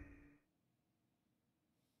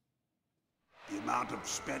 The amount of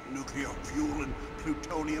spent nuclear fuel and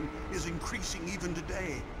plutonium is increasing even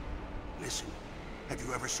today. Listen, have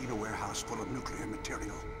you ever seen a warehouse full of nuclear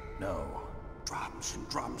material? No. Drums and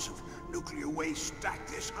drums of nuclear waste stacked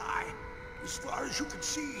this high, as far as you can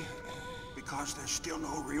see, because there's still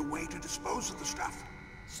no real way to dispose of the stuff.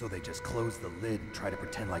 So they just close the lid and try to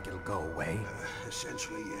pretend like it'll go away?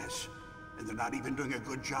 Essentially, yes. And they're not even doing a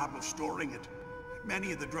good job of storing it.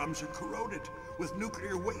 Many of the drums are corroded, with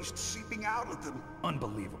nuclear waste seeping out of them.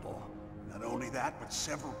 Unbelievable. Not only that, but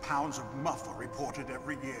several pounds of MUF are reported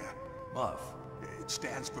every year. MUF? It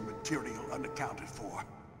stands for material unaccounted for.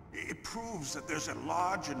 It proves that there's a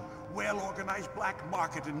large and well-organized black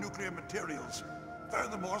market in nuclear materials.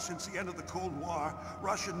 Furthermore, since the end of the Cold War,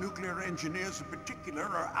 Russian nuclear engineers in particular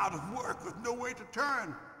are out of work with no way to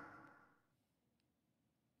turn.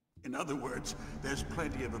 In other words, there's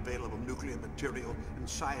plenty of available nuclear material and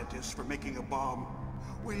scientists for making a bomb.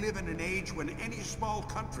 We live in an age when any small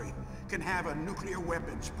country can have a nuclear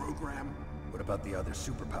weapons program. What about the other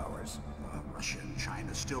superpowers? Russia and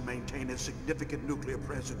China still maintain a significant nuclear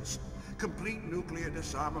presence. Complete nuclear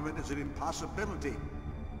disarmament is an impossibility.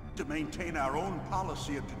 To maintain our own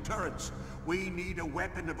policy of deterrence, we need a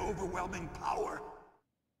weapon of overwhelming power.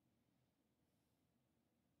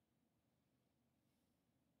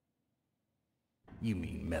 You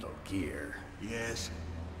mean Metal Gear? Yes.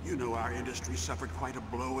 You know our industry suffered quite a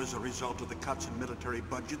blow as a result of the cuts in military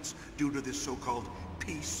budgets due to this so-called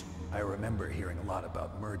peace. I remember hearing a lot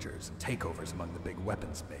about mergers and takeovers among the big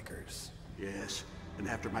weapons makers. Yes, and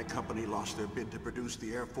after my company lost their bid to produce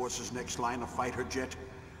the Air Force's next line of fighter jet,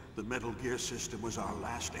 the Metal Gear system was our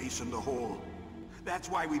last ace in the hole. That's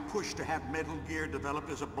why we pushed to have Metal Gear developed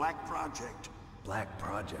as a black project. Black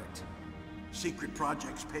project? Secret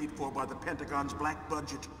projects paid for by the Pentagon's black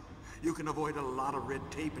budget. You can avoid a lot of red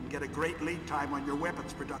tape and get a great lead time on your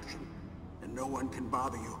weapons production. And no one can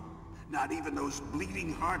bother you. Not even those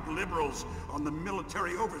bleeding heart liberals on the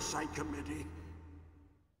Military Oversight Committee.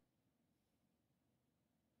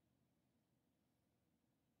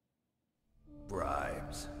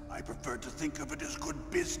 Bribes. I prefer to think of it as good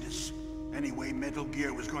business. Anyway, Metal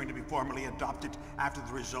Gear was going to be formally adopted after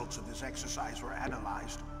the results of this exercise were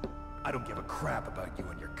analyzed. I don't give a crap about you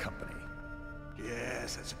and your company.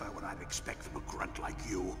 Yes, that's about what I'd expect from a grunt like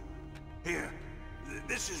you. Here,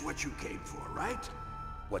 this is what you came for, right?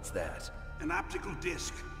 What's that? An optical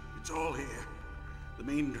disc. It's all here. The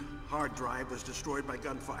main hard drive was destroyed by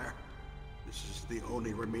gunfire. This is the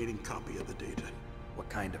only remaining copy of the data. What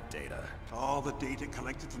kind of data? All the data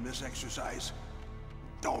collected from this exercise.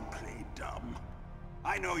 Don't play dumb.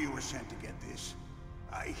 I know you were sent to get this.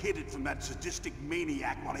 I hid it from that sadistic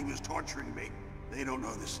maniac while he was torturing me. They don't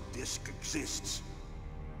know this disc exists.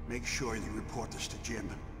 Make sure you report this to Jim.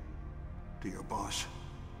 To your boss.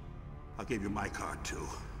 I'll give you my card too.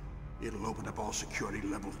 It'll open up all security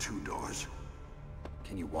level 2 doors.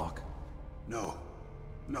 Can you walk? No.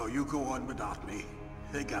 No, you go on without me.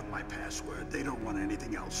 They got my password. They don't want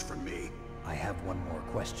anything else from me. I have one more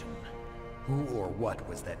question. Who or what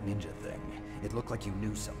was that ninja thing? It looked like you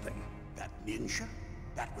knew something. That ninja?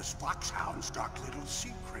 That was Foxhound's dark little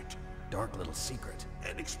secret. Dark little secret?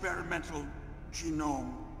 An experimental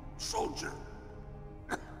genome soldier.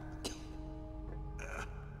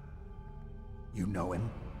 You know him?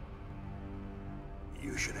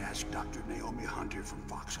 You should ask Dr. Naomi Hunter from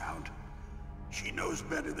Foxhound. She knows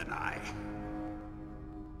better than I.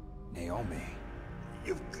 Naomi?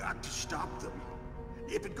 You've got to stop them.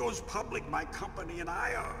 If it goes public, my company and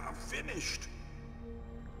I are finished.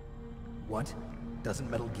 What? Doesn't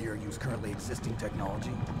Metal Gear use currently existing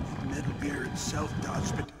technology? Metal Gear itself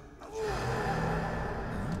does, but...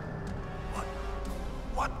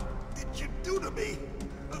 What did you do to me?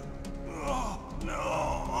 Oh, no.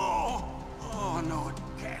 Oh, no, it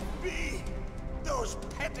can't be. Those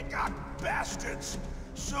Pentagon bastards.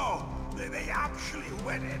 So, they actually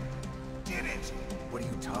went and did it. What are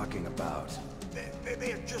you talking about?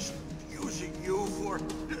 They're just using you for...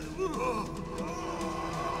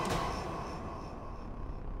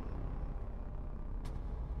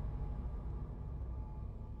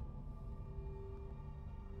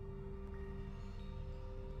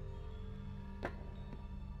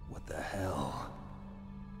 What the hell?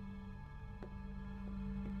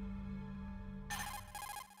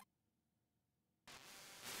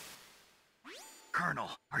 Colonel,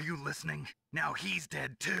 are you listening? Now he's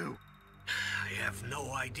dead too. I have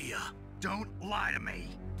no idea. Don't lie to me.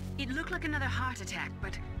 It looked like another heart attack,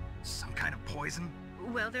 but... Some kind of poison?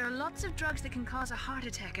 Well, there are lots of drugs that can cause a heart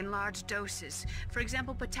attack in large doses. For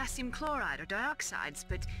example, potassium chloride or dioxides,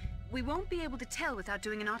 but we won't be able to tell without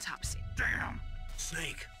doing an autopsy. Damn!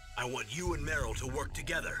 Snake, I want you and Meryl to work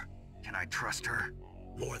together. Can I trust her?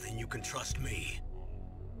 More than you can trust me.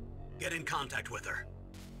 Get in contact with her.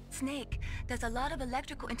 Snake, there's a lot of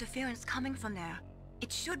electrical interference coming from there.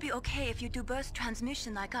 It should be okay if you do burst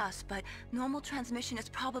transmission like us, but normal transmission is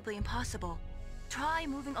probably impossible. Try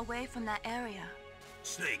moving away from that area.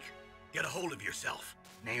 Snake, get a hold of yourself.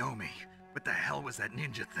 Naomi, what the hell was that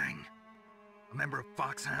ninja thing? A member of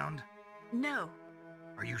Foxhound? No.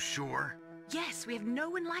 Are you sure? Yes, we have no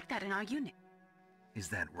one like that in our unit. Is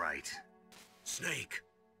that right? Snake,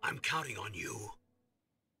 I'm counting on you.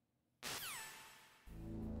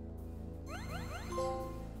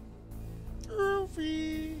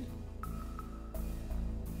 Goofy.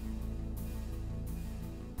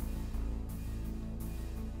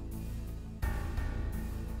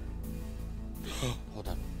 Hold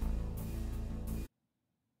on.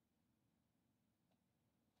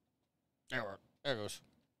 There it goes.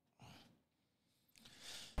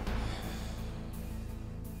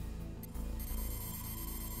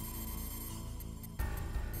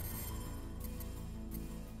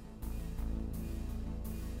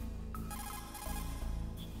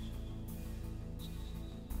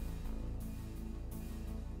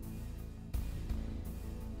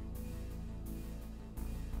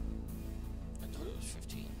 I thought it was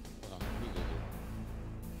 15. Hold on, let me Google.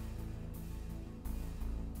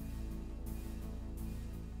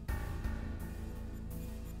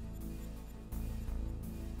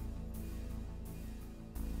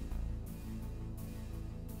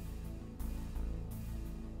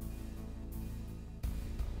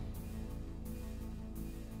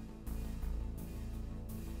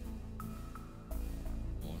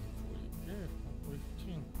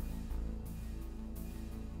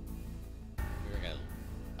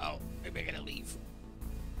 Maybe I gotta leave.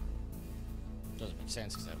 Doesn't make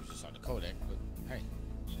sense because I was just on the codec, but hey.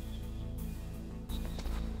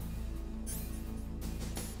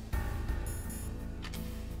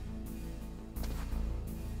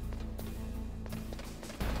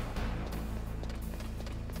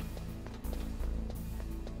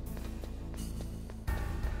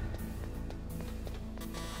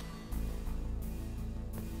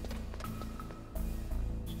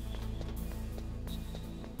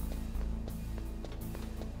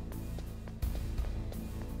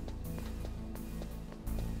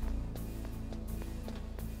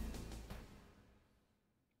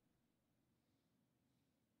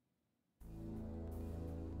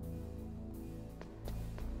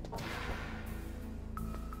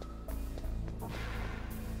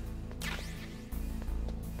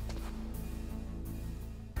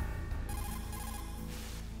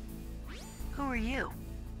 Who are you?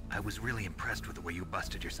 I was really impressed with the way you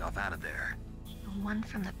busted yourself out of there. The one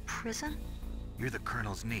from the prison? You're the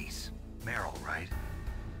Colonel's niece, Meryl, right?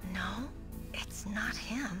 No, it's not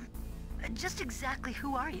him. Just exactly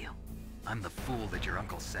who are you? I'm the fool that your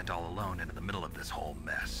uncle sent all alone into the middle of this whole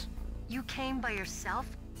mess. You came by yourself?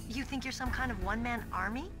 You think you're some kind of one-man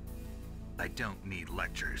army? I don't need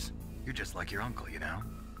lectures. You're just like your uncle, you know?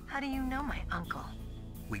 How do you know my uncle?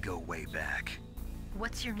 We go way back.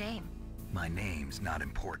 What's your name? My name's not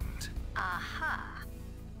important. Aha.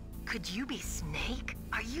 Could you be Snake?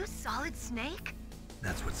 Are you Solid Snake?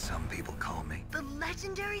 That's what some people call me. The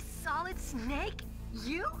legendary Solid Snake?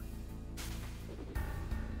 You?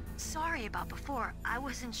 Sorry about before. I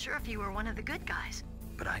wasn't sure if you were one of the good guys.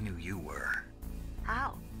 But I knew you were.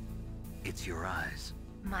 How? It's your eyes.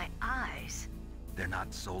 My eyes? They're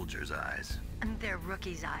not soldiers' eyes. And they're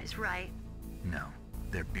rookies' eyes, right? No,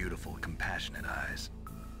 they're beautiful, compassionate eyes.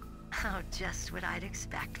 Oh, just what I'd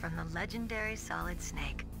expect from the legendary Solid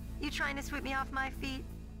Snake. You trying to sweep me off my feet?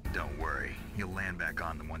 Don't worry, you'll land back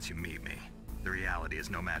on them once you meet me. The reality is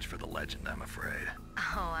no match for the legend, I'm afraid.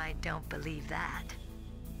 Oh, I don't believe that.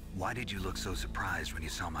 Why did you look so surprised when you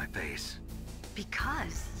saw my face?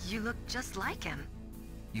 Because you look just like him.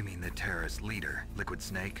 You mean the terrorist leader, Liquid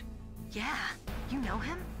Snake? Yeah, you know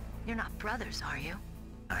him? You're not brothers, are you?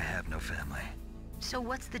 I have no family. So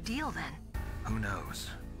what's the deal then? Who knows?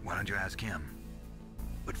 Why don't you ask him?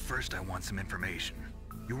 But first I want some information.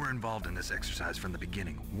 You were involved in this exercise from the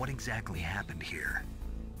beginning. What exactly happened here?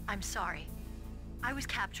 I'm sorry. I was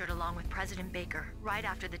captured along with President Baker right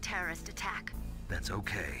after the terrorist attack. That's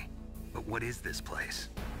okay. But what is this place?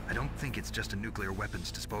 I don't think it's just a nuclear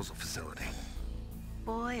weapons disposal facility.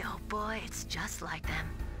 Boy, oh boy, it's just like them.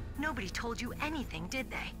 Nobody told you anything, did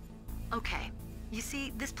they? Okay, you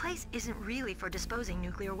see, this place isn't really for disposing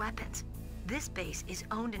nuclear weapons. This base is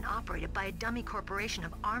owned and operated by a dummy corporation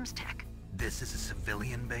of Arms Tech. This is a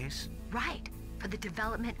civilian base? Right, for the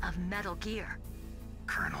development of Metal Gear.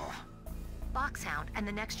 Colonel. Foxhound and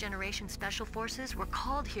the Next Generation Special Forces were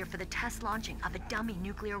called here for the test launching of a dummy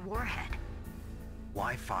nuclear warhead.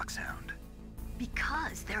 Why Foxhound?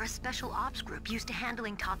 Because they're a special ops group used to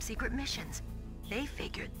handling top-secret missions. They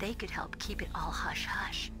figured they could help keep it all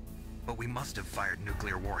hush-hush. But we must have fired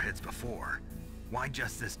nuclear warheads before. Why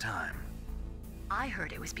just this time? I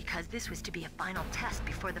heard it was because this was to be a final test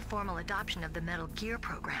before the formal adoption of the Metal Gear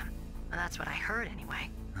program. Well, that's what I heard anyway.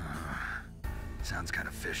 Sounds kind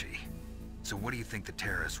of fishy. So what do you think the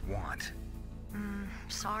terrorists want?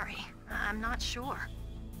 Sorry. I'm not sure.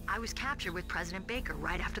 I was captured with President Baker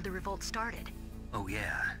right after the revolt started. Oh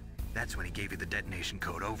yeah, that's when he gave you the detonation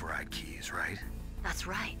code override keys, right? That's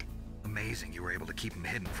right. Amazing you were able to keep him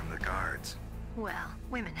hidden from the guards. Well,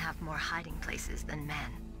 women have more hiding places than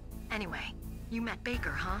men. Anyway, you met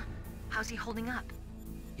Baker, huh? How's he holding up?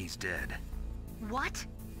 He's dead. What?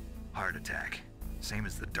 Heart attack. Same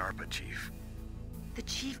as the DARPA chief. The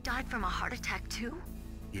chief died from a heart attack too?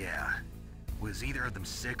 Yeah. Was either of them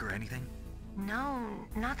sick or anything? No,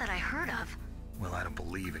 not that I heard of. Well, I don't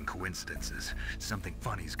believe in coincidences. Something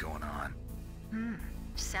funny's going on.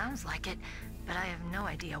 Sounds like it, but I have no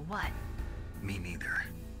idea what. Me neither.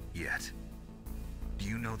 Yet. Do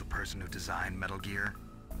you know the person who designed Metal Gear?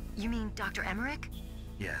 You mean Dr. Emmerich?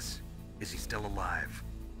 Yes. Is he still alive?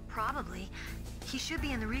 Probably. He should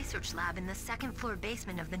be in the research lab in the second-floor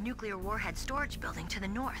basement of the nuclear warhead storage building to the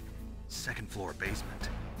north. Second-floor basement?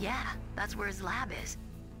 Yeah, that's where his lab is.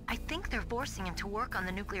 I think they're forcing him to work on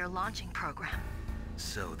the nuclear launching program.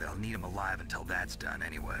 So they'll need him alive until that's done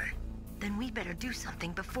anyway. Then we better do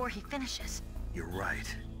something before he finishes. You're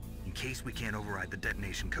right. In case we can't override the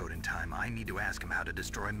detonation code in time, I need to ask him how to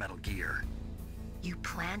destroy Metal Gear. You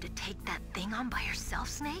plan to take that thing on by yourself,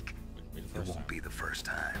 Snake? It won't be the first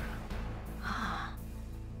time.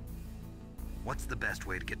 What's the best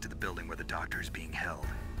way to get to the building where the doctor is being held?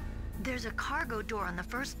 There's a cargo door on the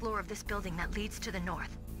first floor of this building that leads to the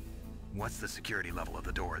north. What's the security level of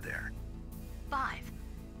the door there? 5.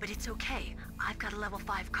 But it's okay. I've got a level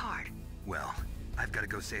 5 card. Well, I've got to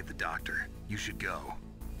go save the doctor. You should go.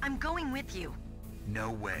 I'm going with you.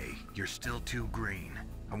 No way. You're still too green.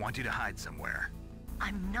 I want you to hide somewhere.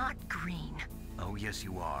 I'm not green. Oh, yes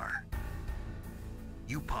you are.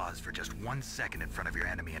 You pause for just 1 second in front of your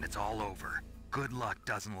enemy and it's all over. Good luck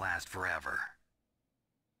doesn't last forever.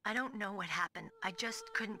 I don't know what happened. I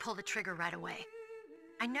just couldn't pull the trigger right away.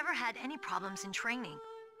 I never had any problems in training,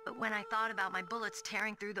 but when I thought about my bullets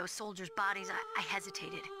tearing through those soldiers' bodies, I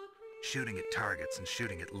hesitated. Shooting at targets and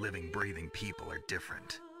shooting at living, breathing people are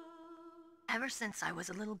different. Ever since I was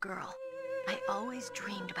a little girl, I always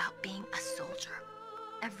dreamed about being a soldier.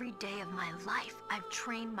 Every day of my life, I've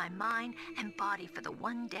trained my mind and body for the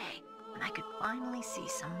one day when I could finally see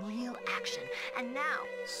some real action, and now...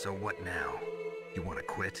 So what now? You want to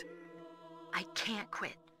quit? I can't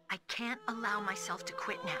quit. I can't allow myself to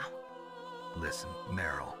quit now. Listen,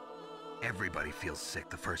 Meryl. Everybody feels sick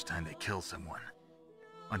the first time they kill someone.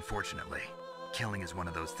 Unfortunately, killing is one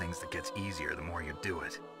of those things that gets easier the more you do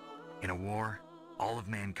it. In a war, all of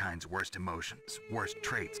mankind's worst emotions, worst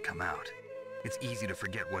traits come out. It's easy to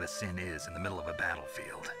forget what a sin is in the middle of a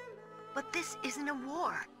battlefield. But this isn't a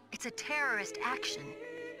war. It's a terrorist action.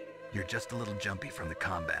 You're just a little jumpy from the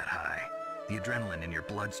combat high. The adrenaline in your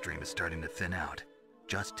bloodstream is starting to thin out.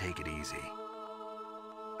 Just take it easy.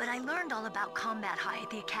 But I learned all about combat high at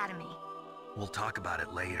the academy. We'll talk about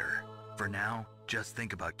it later. For now, just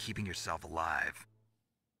think about keeping yourself alive.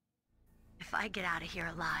 If I get out of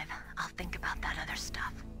here alive, I'll think about that other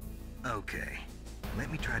stuff. Okay.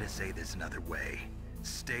 Let me try to say this another way.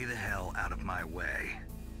 Stay the hell out of my way.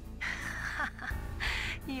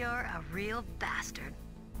 You're a real bastard.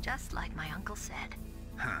 Just like my uncle said.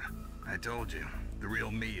 Huh. I told you. The real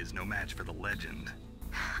me is no match for the legend.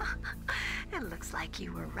 It looks like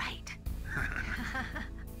you were right.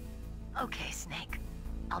 Okay, Snake.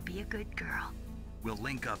 I'll be a good girl. We'll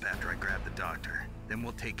link up after I grab the doctor. Then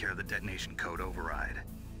we'll take care of the detonation code override.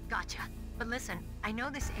 Gotcha. But listen, I know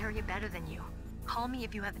this area better than you. Call me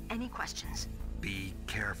if you have any questions. Be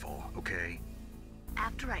careful, okay?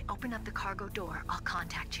 After I open up the cargo door, I'll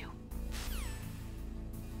contact you.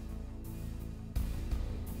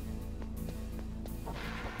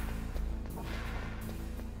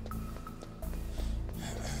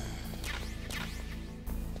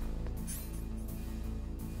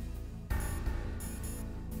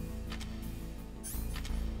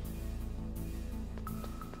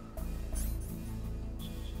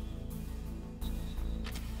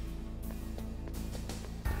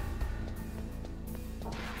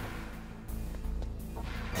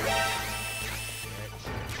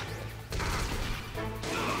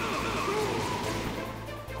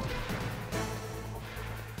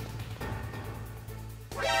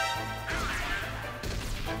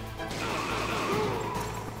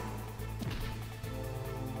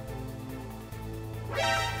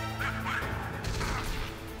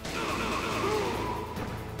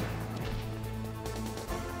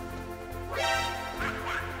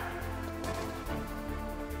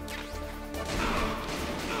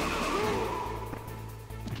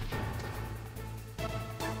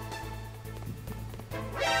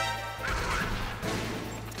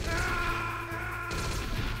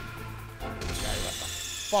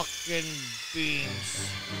 fucking beams.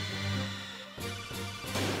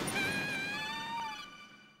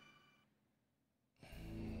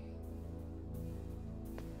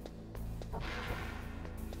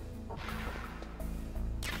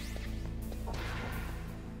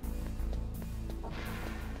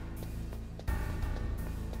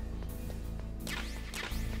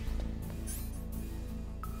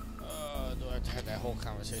 Do I have to have that whole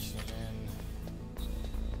conversation again?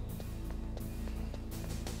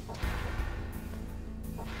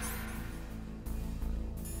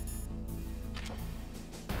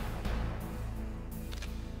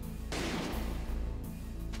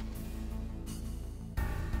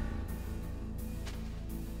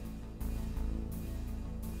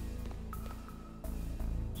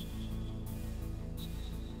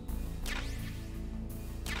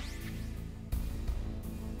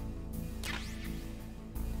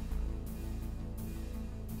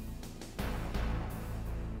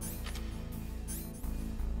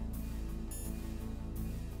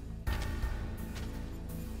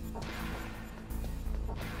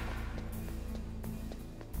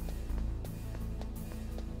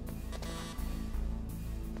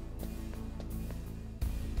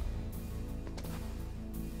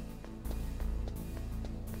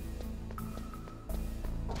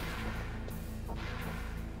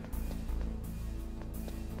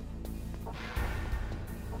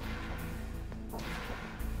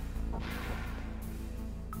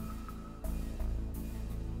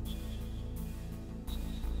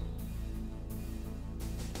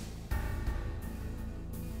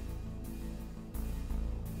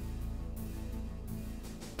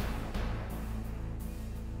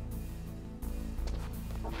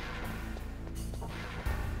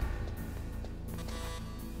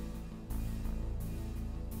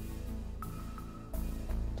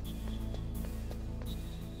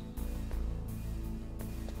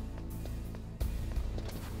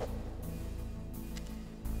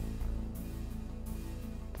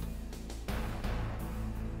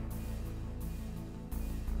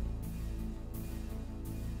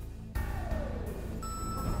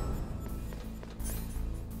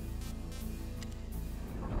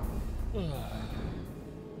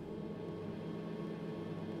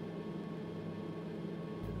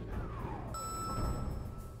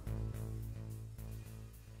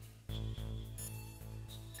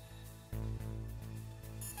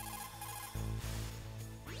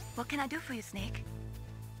 What can I do for you, Snake?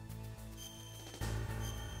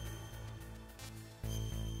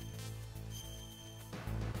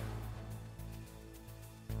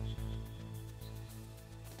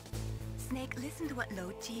 Snake, listen to what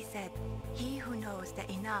Lo Ji said. He who knows that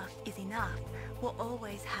enough is enough will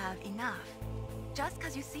always have enough. Just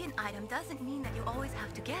because you see an item doesn't mean that you always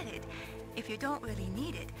have to get it. If you don't really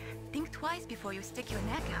need it, think twice before you stick your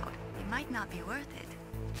neck out. It might not be worth it.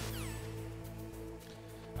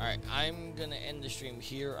 Alright, I'm gonna end the stream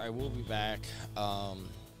here. I will be back. I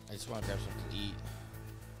just want to grab something to eat.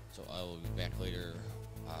 So I will be back later.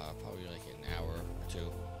 Probably like an hour or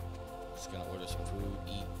two. Just gonna order some food,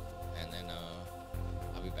 eat, and then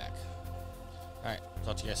I'll be back. Alright,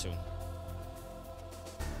 talk to you guys soon.